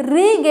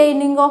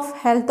regaining of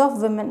health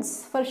of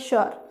women's for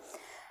sure.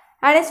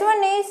 And next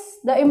one is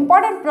the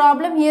important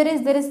problem here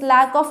is there is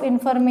lack of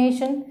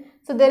information.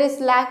 So there is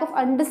lack of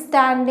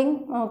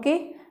understanding.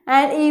 Okay,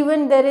 and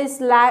even there is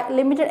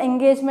limited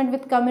engagement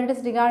with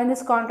communities regarding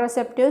these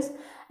contraceptives,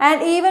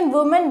 and even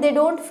women, they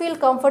don't feel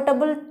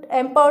comfortable,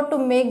 empowered to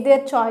make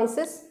their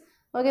choices,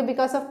 okay,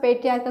 because of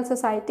patriarchal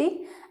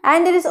society.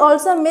 And there is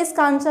also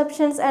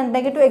misconceptions and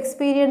negative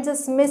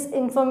experiences,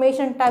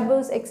 misinformation,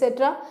 taboos,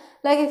 etc.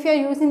 Like if you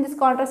are using these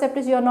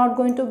contraceptives, you are not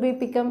going to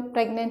become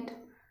pregnant,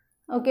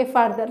 okay,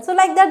 further. So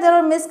like that there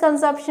are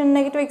misconceptions,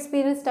 negative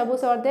experience,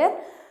 taboos are there.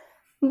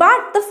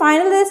 But the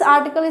final this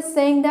article is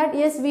saying that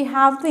yes, we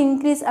have to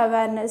increase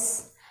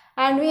awareness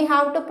and we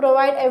have to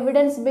provide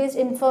evidence-based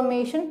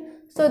information.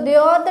 So they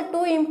are the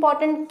 2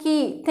 important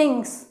key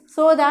things,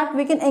 so that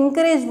we can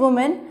encourage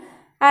women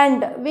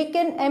and we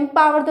can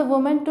empower the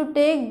women to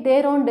take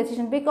their own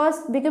decision,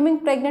 because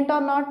becoming pregnant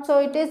or not, so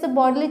it is the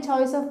bodily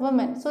choice of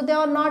women. So they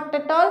are not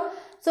at all,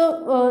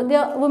 so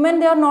women,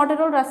 they are not at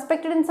all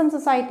respected in some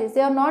societies. They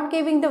are not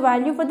giving the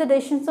value for the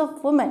decisions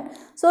of women.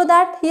 So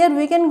that here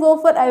we can go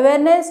for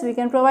awareness, we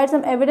can provide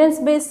some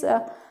evidence-based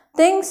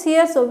things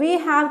here. So we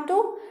have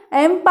to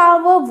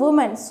empower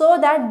women so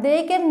that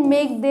they can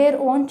make their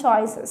own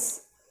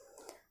choices.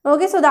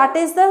 Okay, so that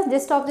is the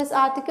gist of this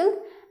article,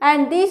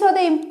 and these are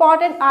the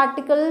important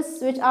articles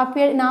which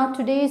appeared in our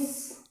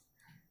today's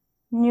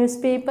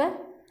newspaper.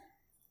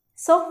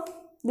 So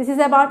this is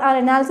about our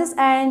analysis,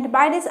 and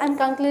by this I am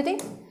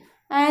concluding.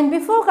 And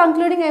before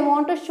concluding, I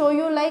want to show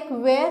you like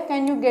where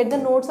can you get the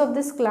notes of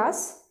this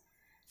class.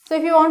 So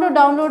if you want to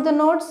download the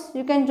notes,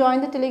 you can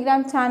join the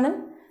Telegram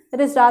channel,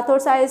 that is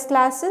Rathods IS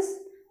classes.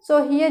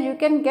 So here you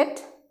can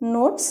get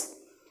notes.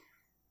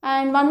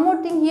 And one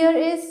more thing here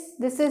is,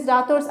 this is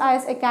Rathods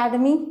IS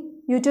Academy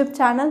YouTube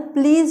channel.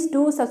 Please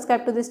do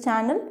subscribe to this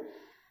channel.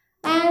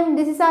 And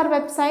this is our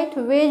website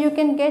where you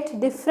can get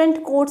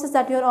different courses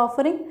that we are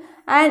offering,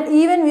 and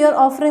even we are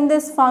offering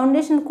this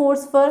foundation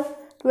course for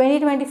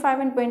 2025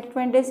 and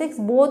 2026,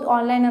 both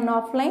online and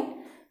offline.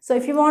 So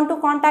if you want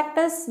to contact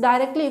us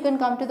directly, you can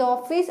come to the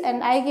office,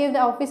 and I gave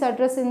the office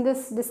address in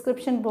this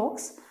description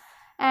box.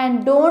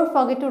 And don't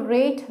forget to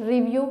rate,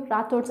 review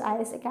Rathods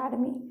IS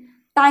Academy.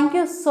 Thank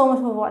you so much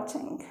for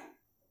watching.